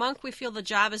 As a monk, we feel the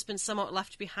job has been somewhat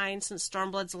left behind since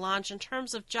Stormblood's launch in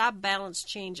terms of job balance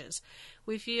changes.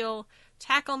 We feel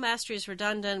tackle mastery is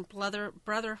redundant.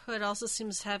 Brotherhood also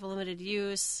seems to have limited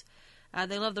use.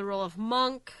 They love the role of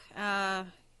monk.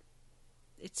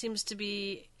 It seems to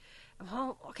be...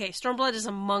 Stormblood is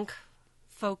a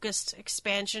monk-focused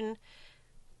expansion,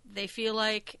 they feel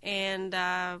like, and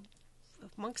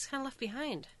monk's kind of left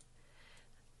behind.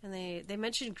 And they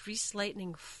mentioned Grease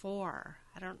Lightning 4.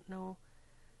 I don't know.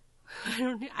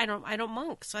 I don't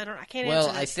monk, so I can't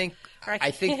answer this. I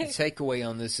think the takeaway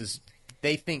on this is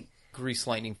they think Grease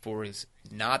Lightning 4 is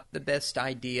not the best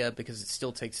idea because it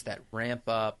still takes that ramp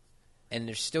up, and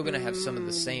they're still going to have some of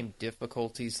the same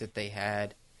difficulties that they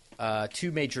had.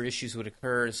 2 major issues would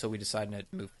occur, so we decided not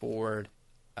to move forward.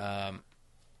 And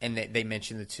they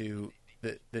mentioned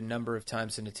the number of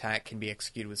times an attack can be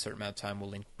executed with a certain amount of time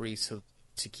will increase, so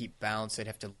to keep balance, they'd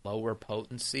have to lower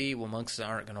potency. Well, monks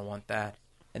aren't going to want that.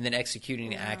 And then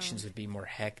executing actions would be more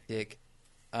hectic.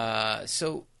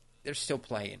 So they're still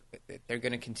playing with it. They're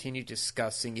going to continue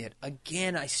discussing it.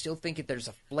 Again, I still think there's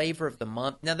a flavor of the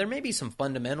month. Now, there may be some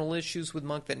fundamental issues with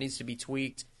monk that needs to be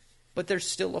tweaked, but there's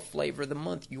still a flavor of the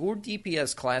month. Your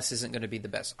DPS class isn't going to be the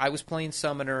best. I was playing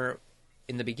Summoner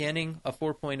in the beginning of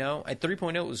 4.0. At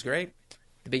 3.0, it was great.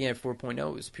 The beginning of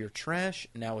 4.0 was pure trash.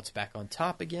 Now it's back on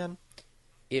top again.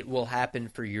 It will happen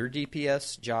for your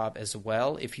DPS job as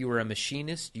well. If you were a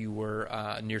machinist, you were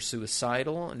near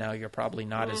suicidal. Now you're probably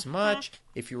not as much.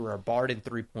 If you were a bard in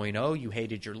 3.0, you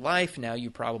hated your life. Now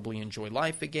you probably enjoy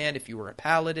life again. If you were a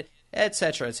paladin,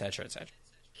 etc., etc., etc.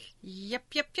 Yep.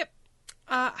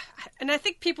 And I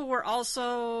think people were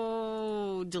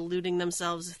also deluding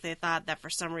themselves if they thought that for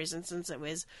some reason, since it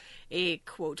was a,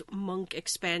 quote, monk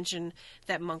expansion,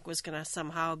 that monk was going to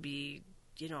somehow be,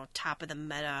 top of the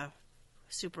meta,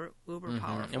 super uber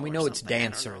powerful. And we know it's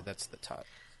Dancer that's the top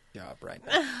job right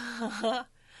now.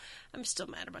 I'm still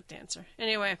mad about Dancer.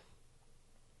 Anyway.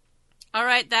 All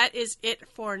right, that is it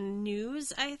for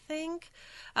news, I think.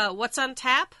 What's on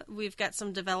tap? We've got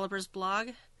some developers blog.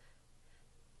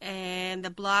 And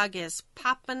the blog is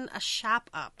Poppin' a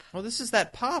Shop Up. Oh, this is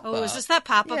that pop-up. Oh, is this that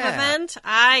pop-up event?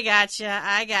 I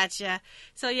gotcha.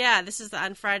 So, yeah, this is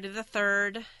on Friday the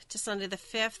 3rd to Sunday the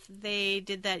 5th. They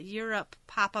did that Europe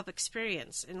pop-up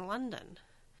experience in London.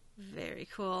 Very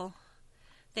cool.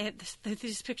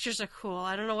 These pictures are cool.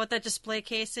 I don't know what that display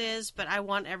case is, but I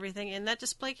want everything in that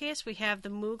display case. We have the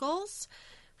Moogles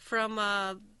from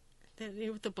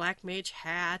with the Black Mage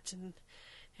hat and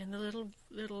the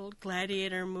little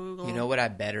gladiator Moogle. You know what I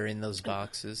bet are in those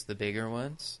boxes, the bigger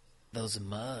ones? Those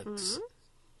mugs.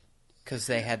 Because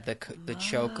they had the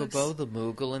Chocobo, the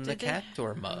Moogle, and the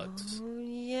Cactuar mugs. Oh,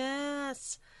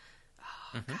 yes.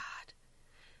 Oh,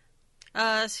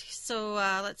 God. So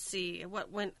let's see.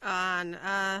 What went on?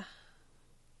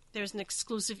 There's an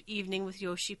exclusive evening with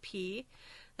Yoshi P.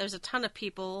 There's a ton of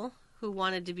people who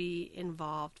wanted to be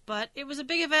involved. But it was a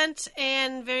big event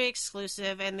and very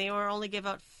exclusive, and they were only give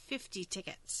out 50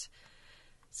 tickets.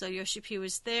 So Yoshi P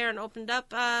was there and opened up.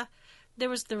 There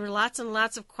were lots and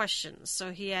lots of questions,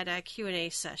 so he had a Q&A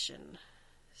session.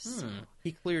 So.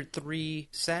 He cleared 3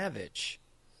 Savage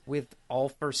with all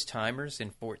first-timers in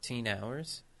 14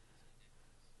 hours.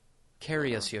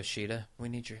 Carry us, Yoshida. We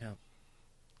need your help.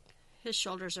 His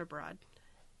shoulders are broad.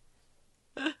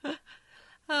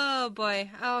 Oh,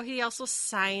 boy. Oh, he also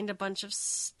signed a bunch of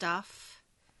stuff.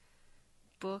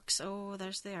 Books. Oh,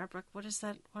 there's the art book. What is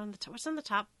that? What's on the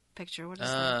top picture? What is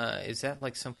that? Is that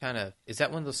like some kind of... Is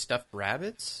that one of those stuffed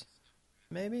rabbits?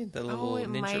 Maybe? The little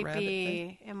ninja rabbit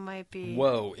thing? It might be.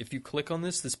 Whoa. If you click on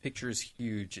this picture is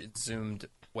huge. It's zoomed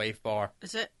way far.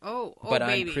 Is it? Oh, but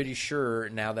baby. I'm pretty sure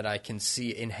now that I can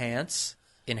see enhance,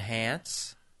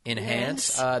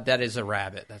 that is a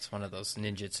rabbit. That's one of those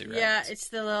ninjutsu rabbits. Yeah, it's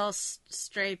the little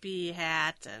stripy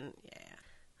hat, and yeah.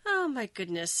 Oh my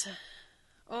goodness.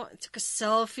 Oh, it took a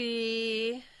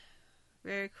selfie.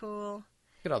 Very cool.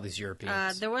 Look at all these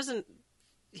Europeans. There wasn't.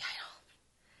 Yeah, I know.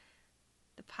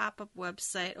 The pop-up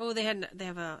website. Oh, they have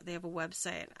a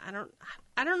website. I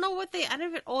don't know what they. I don't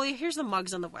even. Oh, here's the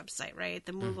mugs on the website, right?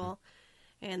 The Moogle,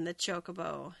 and the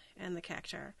Chocobo, and the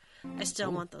Cactuar. I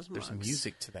still want those mugs. There's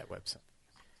music to that website.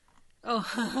 Oh,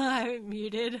 I'm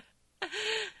muted.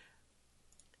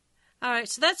 All right,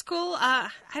 so that's cool.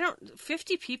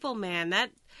 50 people, man. That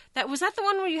was that the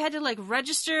one where you had to like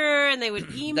register and they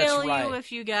would email you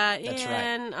if you got That's in.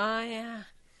 Right. Oh yeah.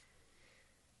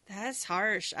 That's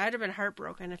harsh. I'd have been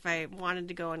heartbroken if I wanted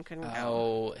to go and couldn't go.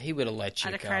 Oh, he would have let you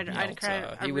I'd have go. cried. I'd have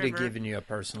cried. He would have given you a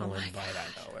personal invite. I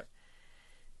know it.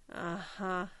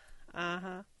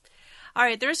 All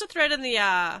right, there's a thread in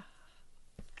the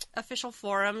official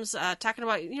forums talking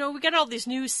about, we got all these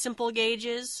new simple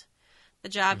gauges, the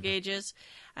job gauges,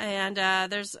 and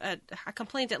there's a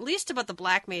complaint at least about the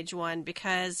Black Mage one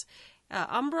because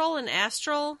Umbral and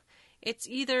Astral, it's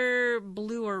either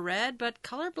blue or red, but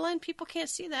colorblind people can't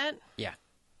see that. Yeah.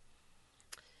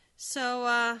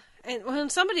 So, and when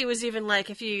somebody was even like,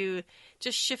 if you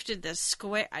just shifted the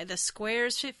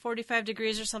squares 45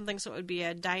 degrees or something, so it would be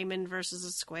a diamond versus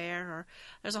a square, or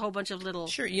there's a whole bunch of little.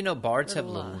 Sure, bards have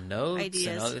little notes ideas.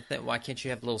 And other things. Why can't you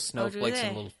have little snowflakes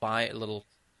and little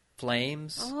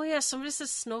flames? Oh yeah, somebody says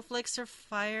snowflakes are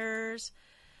fires.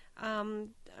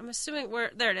 I'm assuming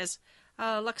there it is.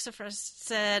 Lucifer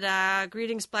said,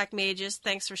 greetings, Black Mages.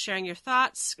 Thanks for sharing your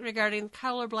thoughts regarding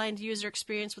colorblind user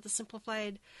experience with a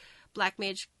simplified Black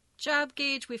Mage job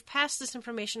gauge. We've passed this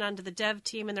information on to the dev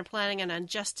team, and they're planning on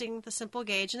adjusting the simple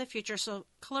gauge in the future so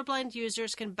colorblind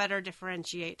users can better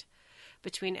differentiate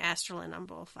between Astral and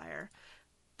Umbral Fire.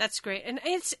 That's great. And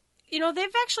it's,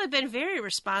 they've actually been very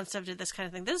responsive to this kind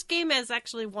of thing. This game has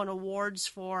actually won awards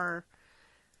for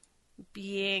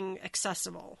being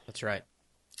accessible. That's right.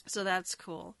 So that's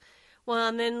cool. Well,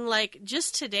 and then,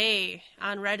 just today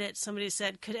on Reddit, somebody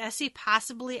said, could SE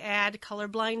possibly add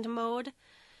colorblind mode?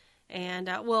 And,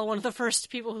 one of the first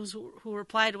people who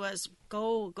replied was,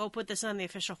 go put this on the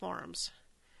official forums.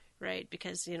 right?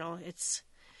 Because, it's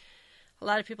a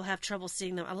lot of people have trouble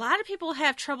seeing them. A lot of people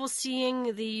have trouble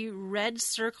seeing the red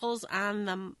circles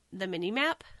on the mini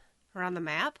map or on the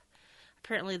map.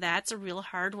 Apparently that's a real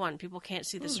hard one. People can't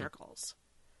see the circles.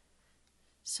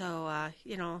 So, a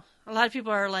lot of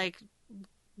people are like,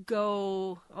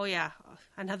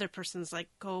 another person's like,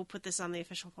 go put this on the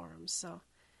official forums. So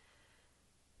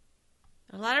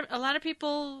a lot of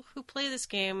people who play this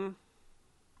game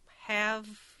have,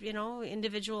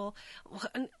 individual.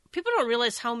 People don't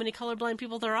realize how many colorblind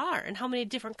people there are and how many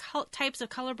different types of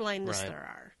colorblindness there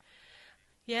are.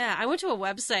 Yeah, I went to a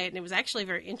website and it was actually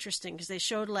very interesting because they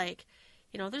showed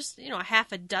there's a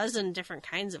half a dozen different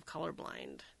kinds of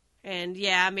colorblind. And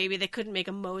yeah, maybe they couldn't make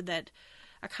a mode that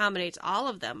accommodates all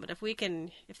of them, but if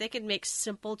they can make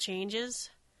simple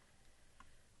changes.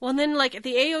 Well, and then like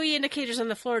the AOE indicators on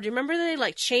the floor, do you remember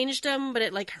they changed them, but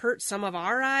it hurt some of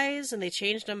our eyes, and they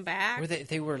changed them back?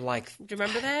 They were like, do you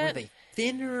remember that? Were they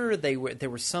thinner? There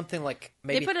was something like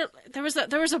maybe there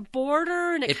was a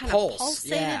border, and it kind of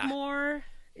pulsated more.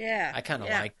 Yeah, I kind of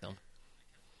liked them.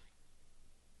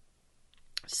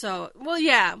 So, well,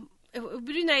 yeah. It would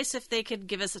be nice if they could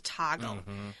give us a toggle.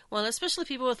 Mm-hmm. Well, especially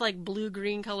people with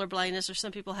blue-green color blindness, or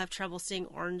some people have trouble seeing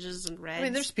oranges and reds. I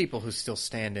mean, there's people who still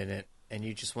stand in it, and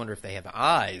you just wonder if they have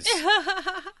eyes.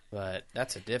 But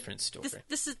that's a different story.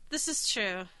 This is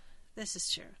true. This is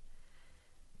true.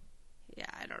 Yeah,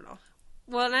 I don't know.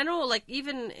 Well, and I know,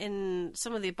 even in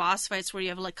some of the boss fights where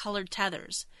you have colored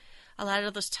tethers, a lot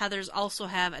of those tethers also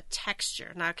have a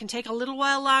texture. Now, it can take a little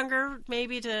while longer,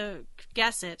 maybe, to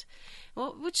guess it.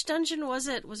 Well, which dungeon was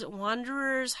it? Was it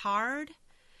Wanderer's Hard?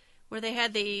 Where they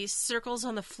had the circles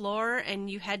on the floor and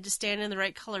you had to stand in the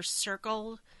right color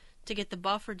circle to get the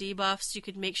buff or debuff so you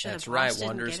could make sure that's the boss right, didn't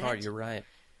Wanderer's get Hard, it. you're right.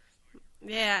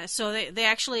 Yeah, so they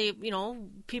actually,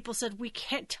 people said we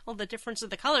can't tell the difference of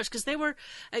the colors because there were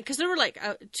a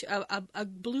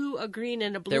blue, a green,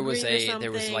 and a blue green or something.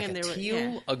 There was a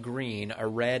teal, a green, a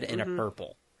red, and a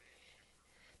purple.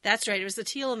 That's right. It was the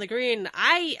teal and the green.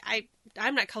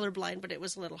 I'm not colorblind, but it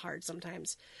was a little hard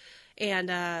sometimes. And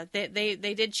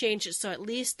they did change it so at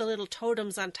least the little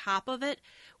totems on top of it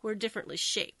were differently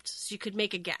shaped, so you could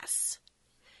make a guess.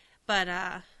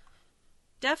 But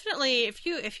definitely, if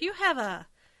you have a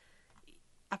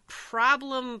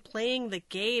problem playing the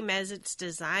game as it's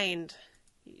designed,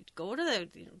 go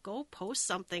post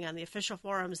something on the official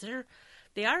forums.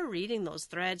 They are reading those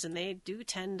threads, and they do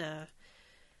tend to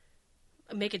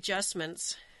make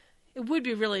adjustments. It would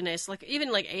be really nice,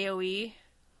 even AOE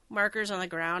markers on the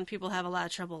ground. People have a lot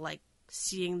of trouble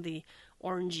seeing the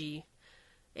orangey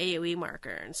AOE marker,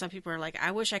 and some people are like,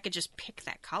 I wish I could just pick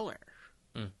that color.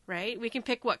 Right? We can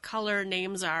pick what color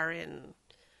names are in,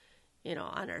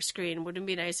 on our screen. Wouldn't it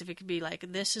be nice if it could be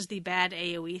this is the bad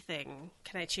AOE thing.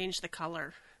 Can I change the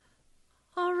color?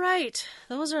 All right.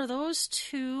 Those are those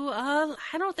two.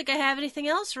 I don't think I have anything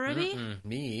else, Ruby.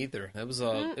 Me either. It was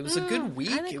a good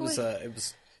week. It was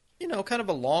kind of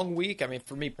a long week. I mean,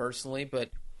 for me personally, but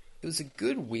it was a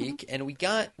good week, and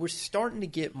we're starting to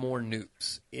get more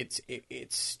news. It's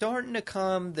starting to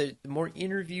come. The more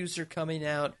interviews are coming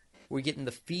out. We're getting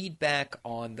the feedback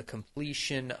on the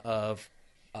completion of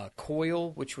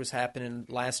Coil, which was happening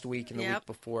last week and the week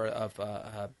before,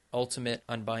 of Ultimate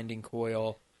Unbinding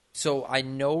Coil. So I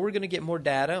know we're going to get more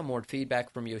data, more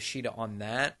feedback from Yoshida on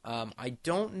that. I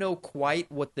don't know quite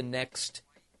what the next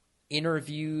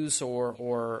interviews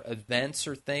or events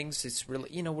or things. It's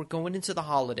really, we're going into the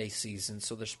holiday season,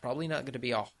 so there's probably not going to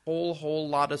be a whole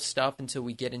lot of stuff until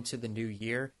we get into the new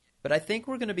year. But I think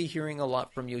we're going to be hearing a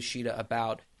lot from Yoshida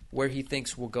about where he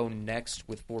thinks we'll go next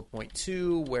with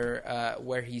 4.2,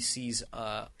 where he sees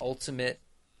Ultimate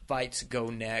fights go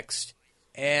next.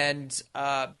 And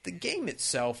the game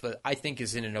itself, I think,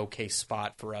 is in an okay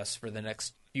spot for us for the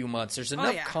next few months. There's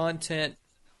enough content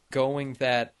going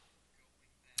that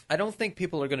I don't think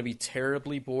people are going to be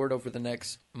terribly bored over the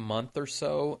next month or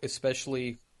so,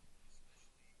 especially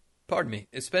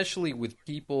with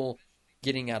people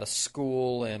getting out of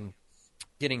school and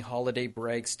getting holiday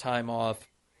breaks, time off.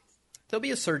 There'll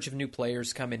be a surge of new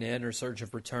players coming in, or surge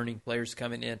of returning players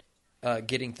coming in,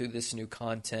 getting through this new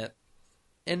content.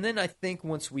 And then I think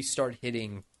once we start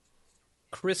hitting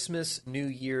Christmas, New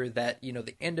Year,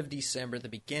 the end of December, the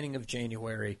beginning of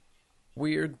January,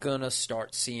 we're going to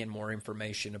start seeing more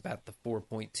information about the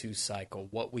 4.2 cycle,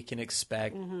 what we can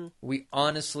expect. Mm-hmm. We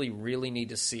honestly really need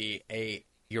to see a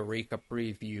Eureka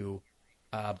preview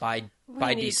by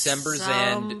December's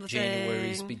end,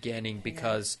 January's beginning,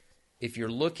 because if you're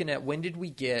looking at when did we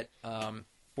get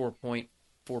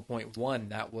 4.1,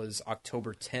 that was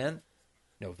October 10th,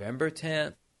 November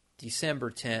 10th,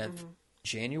 December 10th,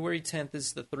 January 10th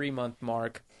is the 3-month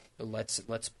mark. Let's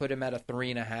put him at a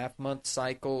 3.5-month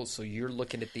cycle. So you're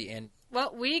looking at the end.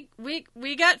 Well, we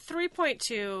got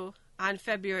 3.2 on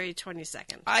February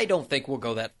 22nd. I don't think we'll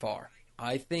go that far.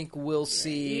 I think we'll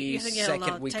see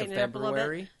second week of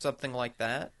February, something like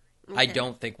that. Okay. I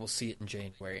don't think we'll see it in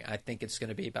January. I think it's going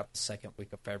to be about the second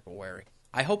week of February.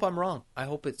 I hope I'm wrong. I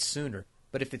hope it's sooner.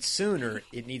 But if it's sooner,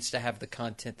 it needs to have the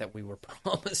content that we were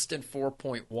promised in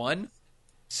 4.1.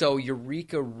 So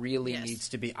Eureka really needs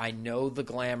to be... I know the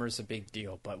glamour's a big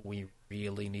deal, but we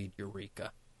really need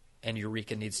Eureka. And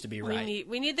Eureka needs to be right.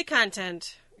 We need the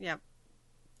content. Yep.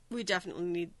 We definitely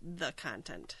need the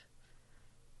content.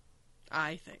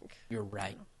 I think. You're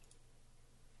right.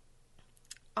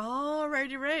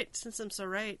 Alrighty, right. Since I'm so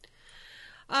right.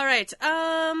 All right.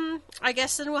 I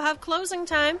guess then we'll have closing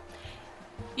time.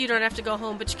 You don't have to go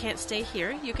home, but you can't stay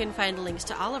here. You can find links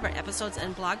to all of our episodes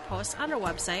and blog posts on our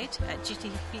website at I'm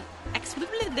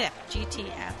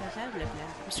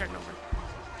starting over.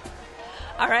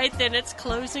 All right, then it's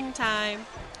closing time.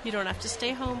 You don't have to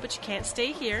stay home, but you can't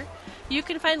stay here. You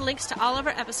can find links to all of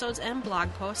our episodes and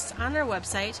blog posts on our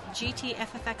website,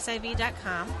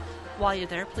 gtffxiv.com. While you're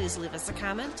there, please leave us a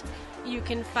comment. You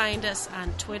can find us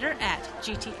on Twitter at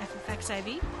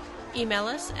gtffxiv. Email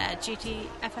us at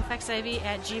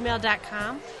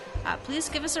gtffxiv@gmail.com. Please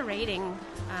give us a rating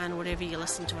on whatever you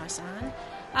listen to us on.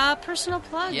 Personal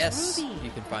plugs, yes, Ruby. You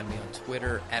can find me on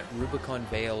Twitter at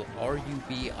RubiconVale,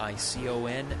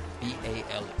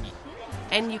 RubiconVale.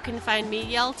 And you can find me,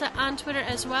 Yelta, on Twitter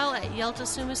as well at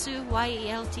YeltaSumasu,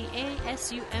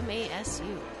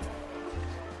 YeltaSumasu.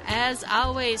 As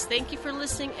always, thank you for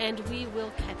listening, and we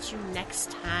will catch you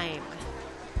next time.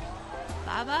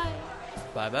 Bye-bye.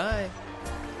 Bye-bye.